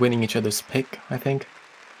they're winning each other's pick, I think.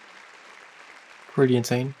 Pretty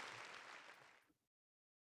insane.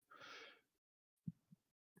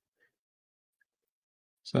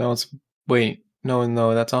 So now it's... Wait,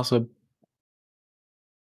 no, that's also...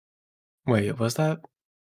 Wait, was that?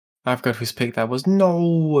 I forgot whose pick that was.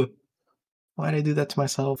 No! Why did I do that to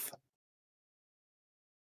myself?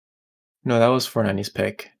 No, that was 490's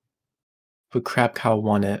pick. But CrabCow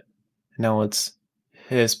won it. Now it's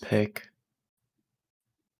his pick.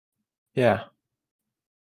 Yeah.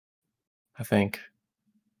 I think.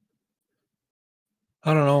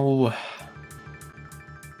 I don't know.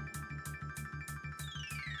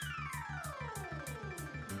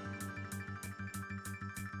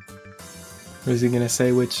 Or is he gonna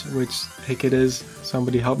say which pick it is?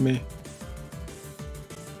 Somebody help me.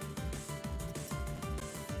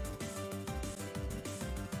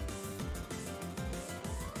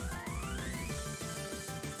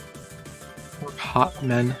 Or Hot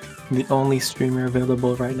Men, the only streamer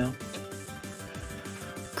available right now.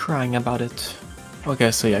 Crying about it.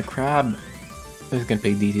 Okay, so yeah, Crab is gonna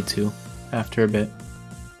pick DT2 after a bit.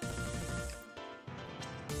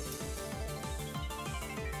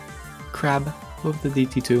 Crab with the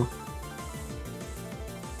DT2.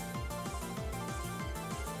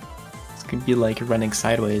 This could be like running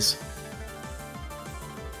sideways.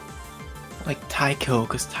 Like Taiko,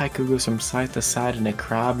 because Taiko goes from side to side and a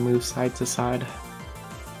Crab moves side to side.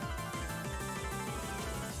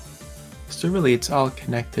 So really it's all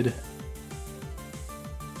connected.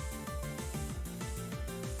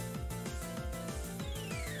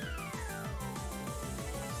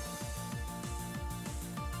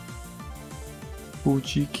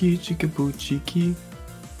 Buchiki, chika buchiki.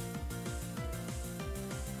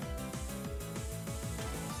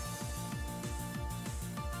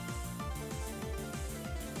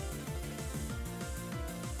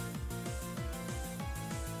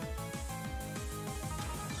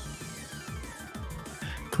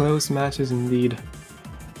 Close matches indeed.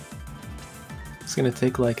 It's gonna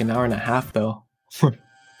take like an hour and a half though.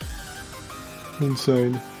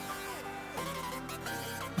 Insane.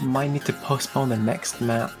 Might need to postpone the next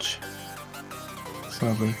match.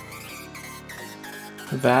 Sadly.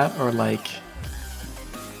 That or like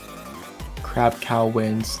CrabCow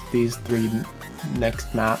wins these 3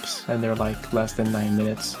 next maps and they're like less than 9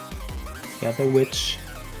 minutes. Together, which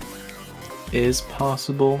is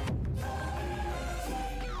possible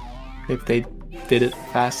if they did it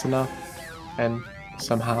fast enough and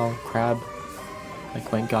somehow Crab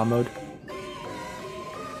like went God mode.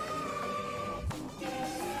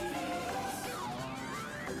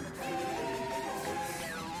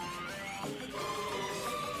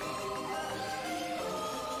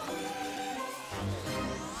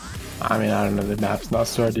 I mean, I don't know, the map's not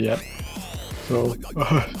started yet, so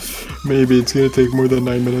maybe it's gonna take more than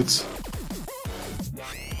 9 minutes.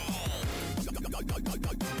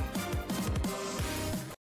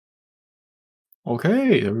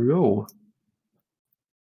 Okay, there we go.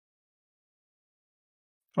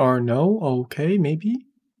 Or no, okay, maybe.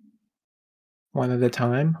 One at a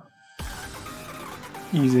time.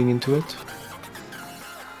 Easing into it.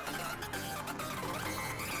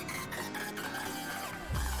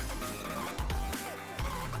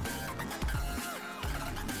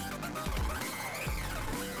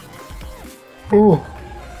 Oh!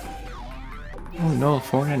 Oh no,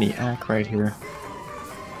 490 ack right here.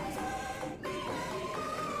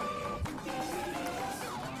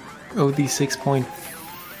 OD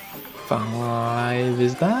 6.5,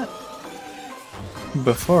 is that?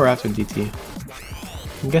 Before or after DT?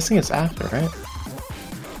 I'm guessing it's after, right?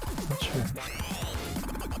 Not sure.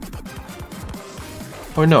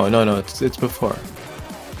 Oh no, it's before.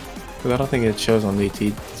 But I don't think it shows on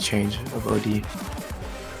DT the change of OD.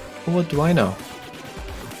 Well, what do I know?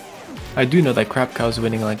 I do know that CrabCow's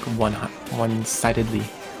winning like one-sidedly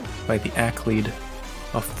by the ack lead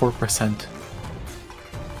of 4%.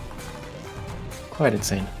 Quite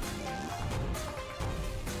insane.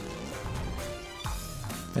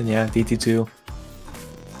 And yeah, DT2.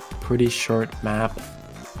 Pretty short map.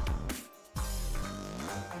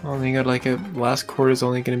 Only got like a last quarter is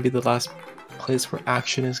only going to be the last place where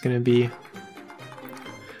action is going to be.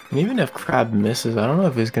 And even if Crab misses, I don't know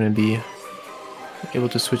if he's going to be able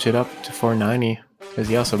to switch it up to 490, because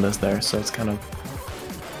he also missed there, so it's kind of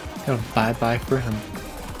bye-bye for him.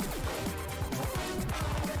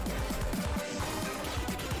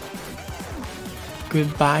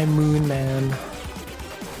 Goodbye, Moon Man.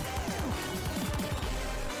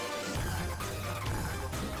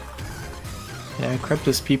 Yeah,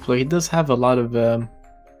 Cryptus People, he does have a lot of, well,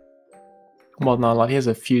 not a lot, he has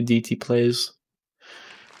a few DT plays.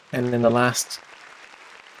 And in the last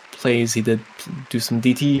plays, he did do some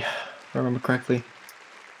DT, if I remember correctly.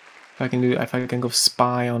 If I can go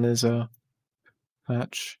spy on his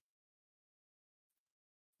match.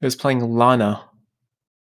 He was playing Lana,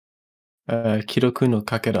 Kiroku no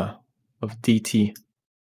Kakera of DT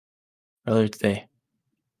earlier today.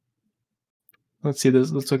 Let's see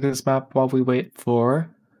this. Let's look at this map while we wait for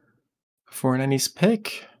Nenny's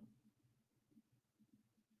pick,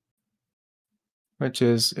 which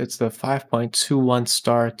is it's the 5.21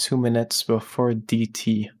 star 2 minutes before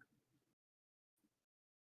DT.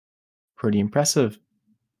 Pretty impressive.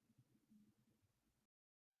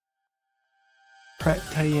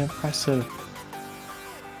 Pretty impressive.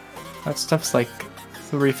 That stuff's like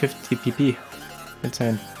 350 PP.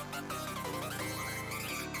 Insane.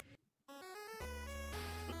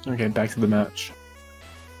 Okay, back to the match.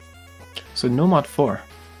 So no mod 4.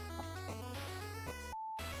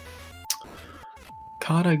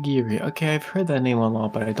 Katagiri. Okay, I've heard that name a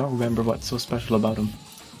lot, but I don't remember what's so special about him.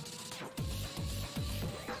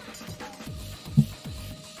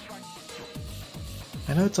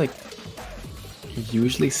 I know it's like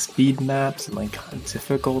usually speed maps and like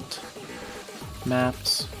difficult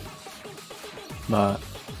maps, but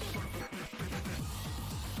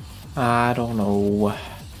I don't know.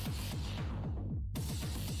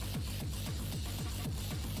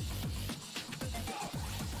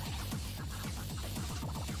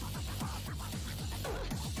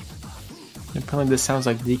 Apparently this sounds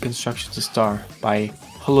like Deconstruction to Star by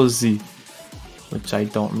Colosseum, which I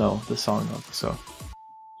don't know the song of, so.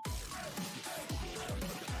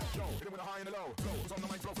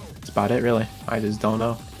 That's about it, really. I just don't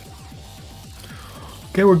know.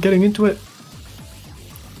 Okay, we're getting into it.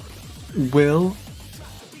 Will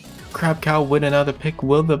CrabCow win another pick?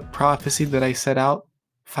 Will the prophecy that I set out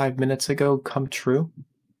 5 minutes ago come true?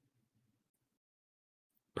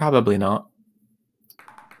 Probably not.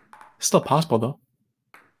 Still possible, though.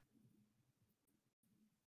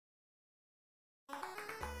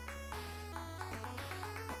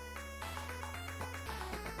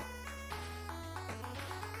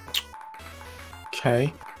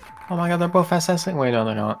 Okay. Oh my god, they're both SSing? Wait, no,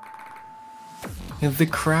 they're not. The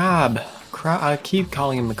crab. I keep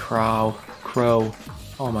calling him the crow. Crow.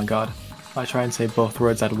 Oh my god. I try and say both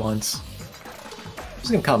words at once. I'm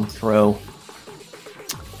just gonna call him Crow.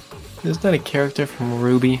 Is that a character from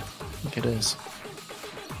Ruby? I think it is.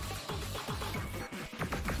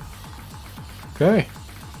 Okay.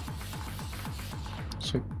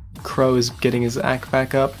 So Crow is getting his act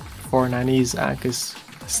back up. 490's act is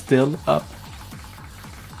still up.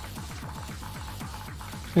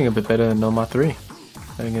 I think a bit better than Noma 3. I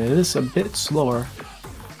think it is a bit slower.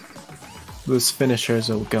 Those finishers,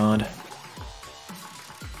 oh god.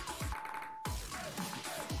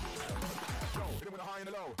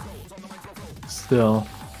 Still,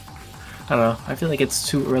 I don't know. I feel like it's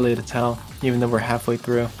too early to tell, even though we're halfway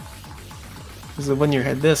through. Because when you're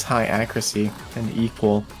at this high accuracy and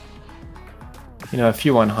equal, you know, a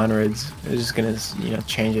few 100s is just gonna, you know,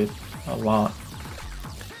 change it a lot.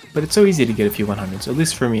 But it's so easy to get a few 100s, at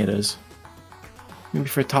least for me it is. Maybe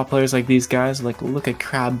for top players like these guys, like look at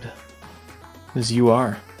Crab, his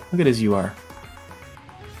UR. Look at his UR.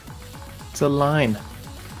 It's a line.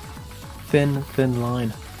 Thin, thin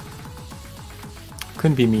line.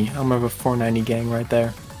 Couldn't be me. I'm of a 490 gang right there.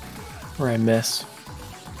 Where I miss.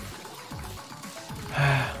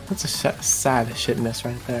 That's a sad shit miss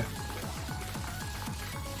right there.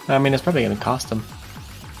 I mean, it's probably gonna cost him.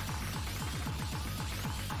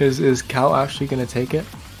 Is Cow actually gonna take it?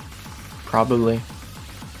 Probably.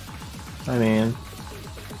 I mean,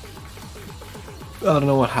 I don't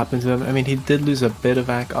know what happened to him. I mean, he did lose a bit of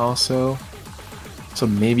AC also. So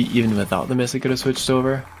maybe even without the miss, it could have switched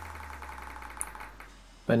over.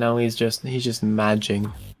 But now he's just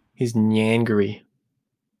madging. He's nyangry.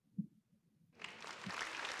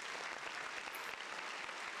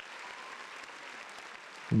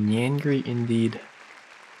 Nyangry indeed.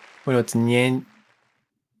 Wait, no, it's nyan.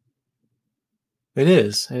 It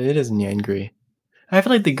is nyangry. I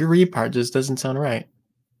feel like the gri part just doesn't sound right.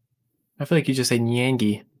 I feel like you just say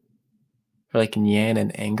nyangi. Or like nyan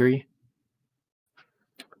and angry.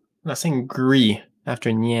 I'm not saying gri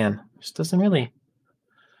after nyan. It just doesn't really. It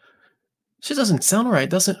just doesn't sound right,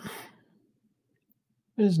 does it?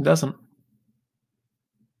 It just doesn't.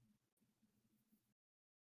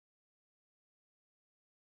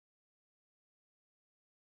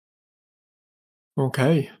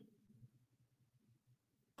 Okay.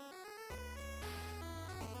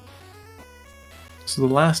 So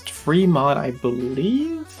the last free mod, I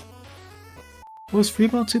believe? Was free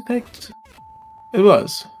mod 2 picked? It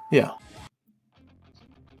was, yeah.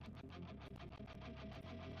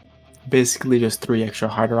 Basically just 3 extra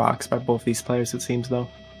hard rocks by both these players, it seems, though.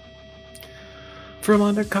 From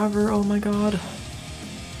undercover, oh my god.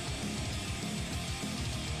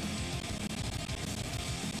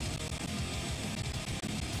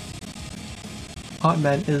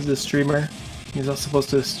 Hotman is the streamer. He's also supposed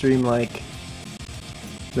to stream, like,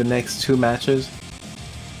 the next 2 matches,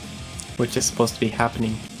 which is supposed to be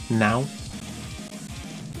happening now.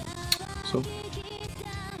 So,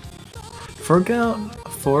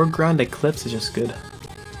 foreground eclipse is just good.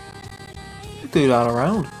 Do that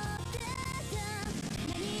around.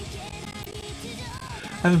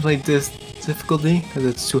 I haven't played this difficulty because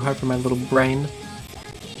it's too hard for my little brain.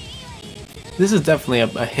 This is definitely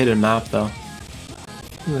a hidden map, though.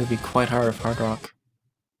 It's going to be quite hard with hard rock.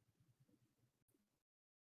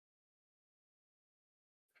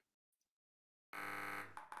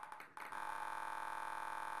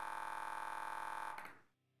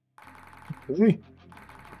 Really?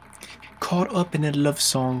 Caught up in a love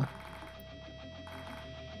song.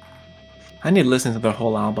 I need to listen to the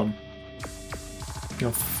whole album. You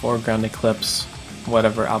know, Foreground Eclipse,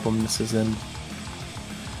 whatever album this is in.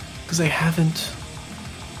 Because I haven't.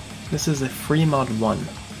 This is a free mod 1.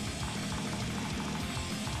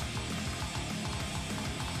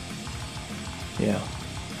 Yeah.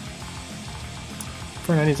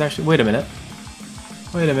 490 is actually. Wait a minute.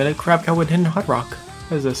 Wait a minute. CrabCow with Hidden Hot Rock.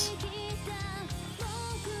 What is this?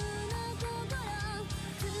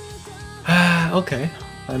 Okay.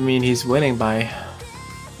 I mean, he's winning by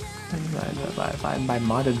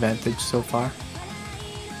mod advantage so far.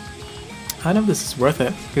 I don't know if this is worth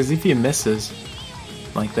it, because if he misses,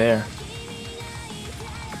 like there,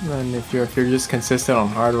 then if you're just consistent on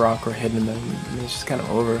hard rock or hidden, then it's just kind of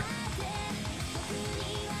over.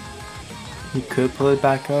 You could pull it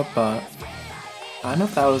back up, but I don't know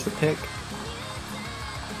if that was the pick.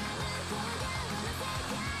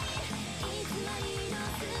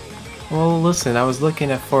 Well, listen, I was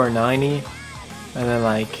looking at 490, and then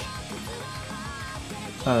like,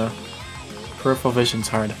 I don't know, peripheral vision's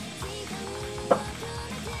hard.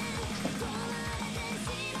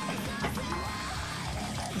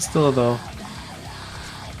 Still though,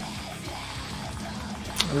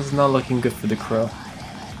 this is not looking good for the Crow.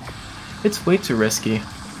 It's way too risky,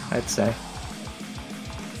 I'd say.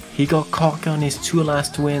 He got caught on his 2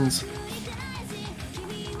 last wins.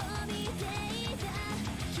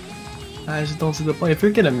 I just don't see the point. If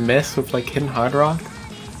you're gonna miss with like hidden hard rock,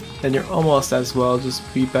 then you're almost as well just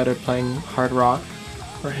be better playing hard rock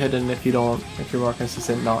or hidden if you're more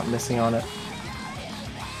consistent not missing on it.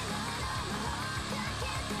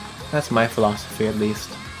 That's my philosophy, at least.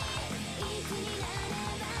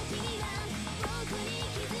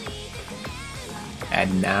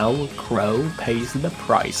 And now Crow pays the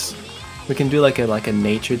price. We can do like a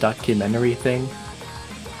nature documentary thing,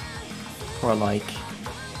 or like,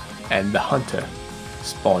 and the hunter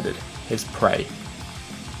spotted his prey.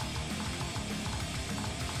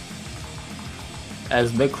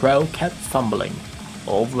 As the crow kept fumbling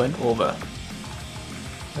over and over.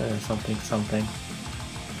 Something.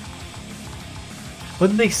 What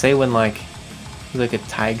did they say when like there's like a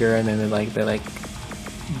tiger and then they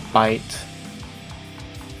bite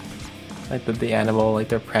like the animal, like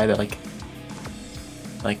their prey, they're like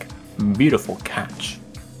beautiful catch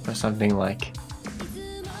or something, like,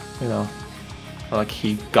 you know, or like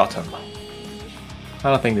he got him. I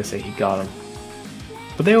don't think they say he got him,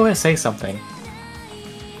 but they always say something.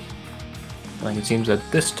 Like it seems that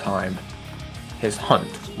this time his hunt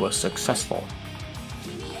was successful.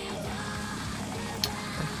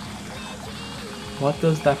 What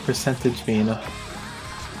does that percentage mean?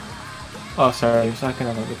 Oh, sorry, I was talking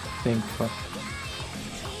about the thing before.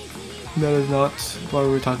 That is not what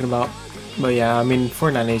we were talking about. But yeah, I mean,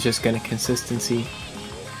 490 is just gonna consistency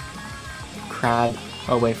Crab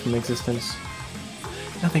away from existence.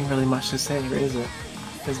 Nothing really much to say, or is it?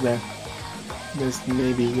 Is there? There's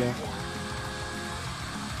maybe, yeah.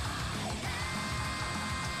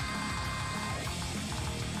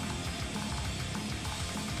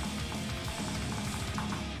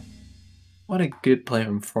 What a good play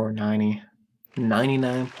from 490.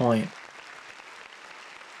 99 point.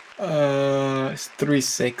 It's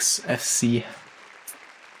 3-6 FC.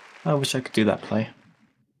 I wish I could do that play.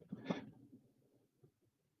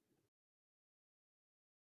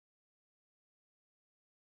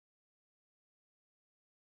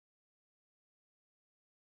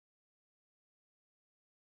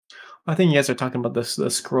 I think you guys are talking about the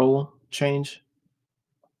scroll change.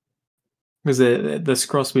 Because the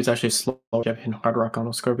scroll speed's actually slower if you have hidden hard rock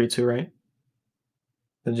on Scorpio 2, right?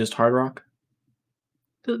 Than just hard rock.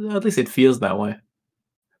 At least it feels that way.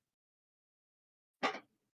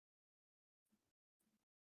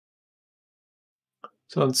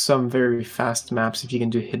 So on some very fast maps, if you can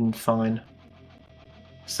do hidden fine,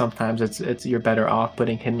 sometimes it's you're better off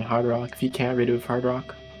putting hidden hard rock if you can't redo with hard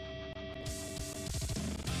rock.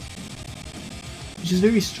 Which is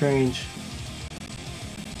very strange.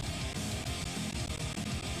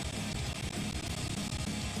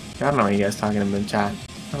 I don't know what you guys talking about in chat.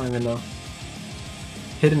 I don't even know.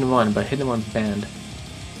 Hidden one, but hidden one's banned.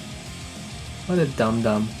 What a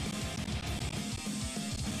dum-dum.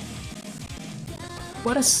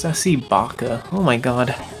 What a sussy baka. Oh my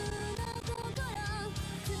god.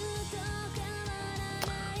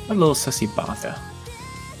 What a little sussy baka.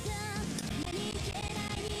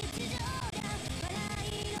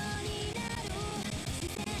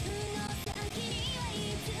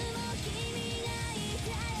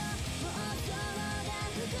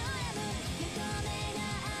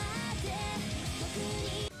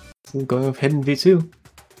 I'm going with hidden V2.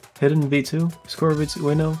 Hidden V2. Score V2.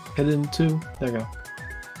 Wait, no. Hidden 2. There we go.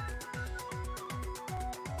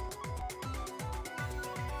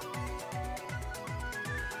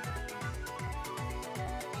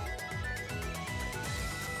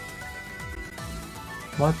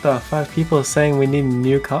 What the? 5 people saying we need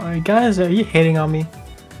new guys, are you hating on me?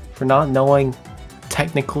 For not knowing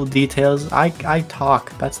technical details? I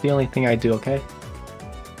talk. That's the only thing I do, okay?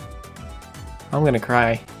 I'm gonna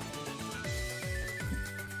cry.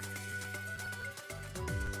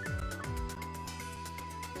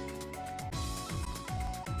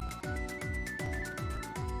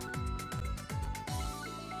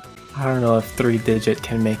 I don't know if 3-digit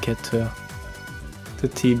can make it to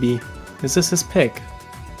TB. Is this his pick?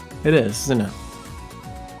 It is, isn't it?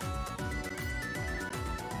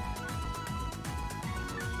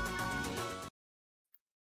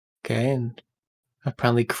 Okay, and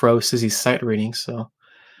apparently Crow says he's sight reading, so...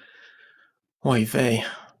 Oy vey.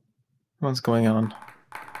 What's going on?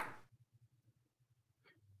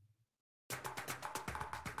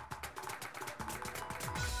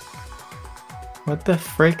 What the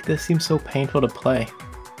frick? This seems so painful to play.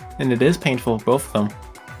 And it is painful, both of them.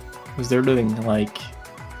 Because they're doing, like...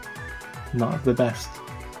 not the best.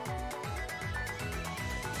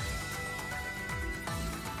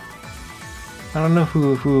 I don't know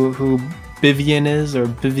who Bivian is, or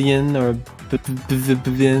Bivian, or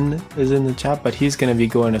Bivian is in the chat, but he's gonna be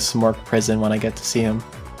going to Smork prison when I get to see him.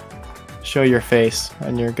 Show your face,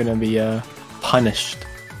 and you're gonna be punished.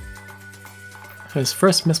 His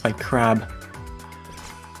first miss by Crab.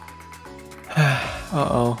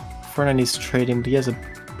 Uh-oh. Fernandes trading, but he has a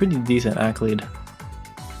pretty decent accolade.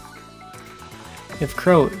 If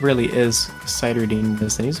Crow really is sight reading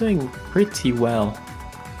this, then he's doing pretty well.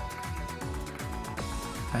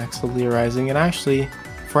 Axel rising, and actually,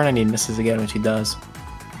 Fernandes misses again, which he does.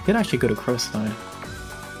 He could actually go to Crow's side.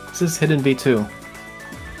 This is hidden V2.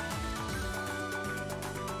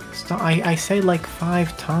 Stop, I say like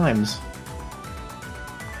 5 times.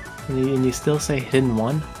 And you still say hidden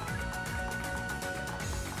 1?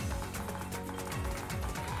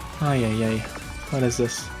 Ay ay ay. What is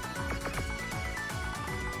this?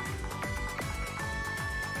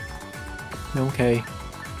 Okay.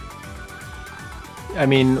 I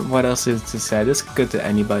mean, what else is to say? This is good to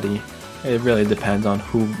anybody. It really depends on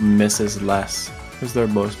who misses less, because they're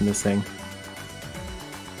both missing.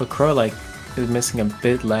 But Crow, like, is missing a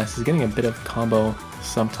bit less. He's getting a bit of combo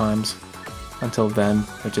sometimes, until then,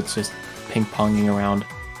 which it's just ping-ponging around.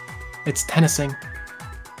 It's tennising,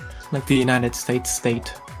 like the United States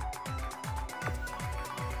state.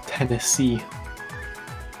 Tennessee.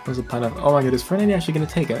 Was a pun of, oh my god, is Fernandes actually gonna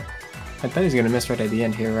take it? I thought he's gonna miss right at the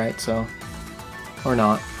end here, right? So, or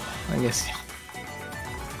not. I guess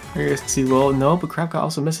he will. No, but CrabCow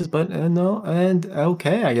also misses. But no, and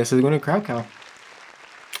okay, I guess he's going to CrabCow.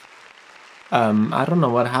 I don't know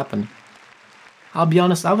what happened. I'll be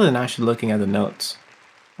honest, I wasn't actually looking at the notes.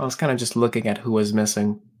 I was kind of just looking at who was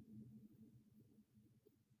missing.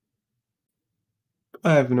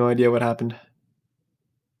 I have no idea what happened.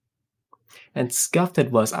 And scuffed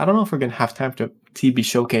it was. I don't know if we're gonna have time to TB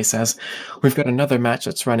showcase, as we've got another match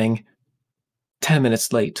that's running 10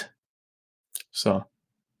 minutes late. So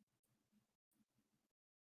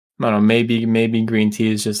I don't know, maybe green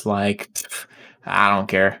tea is just like, I don't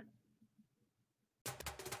care.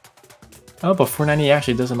 Oh, but 490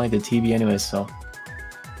 actually doesn't like the TB anyways, so.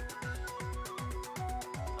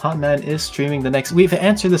 Hotman is streaming the next. We've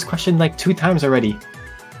answered this question like 2 times already.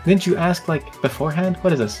 Didn't you ask like beforehand?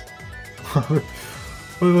 What is this?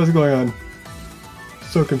 What's going on?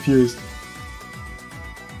 So confused.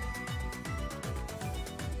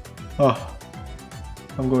 Oh,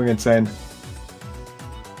 I'm going insane.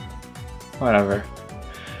 Whatever.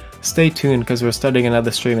 Stay tuned, because we're starting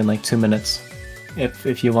another stream in like 2 minutes.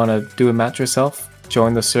 If you want to do a match yourself,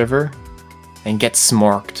 join the server and get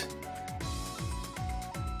smorked.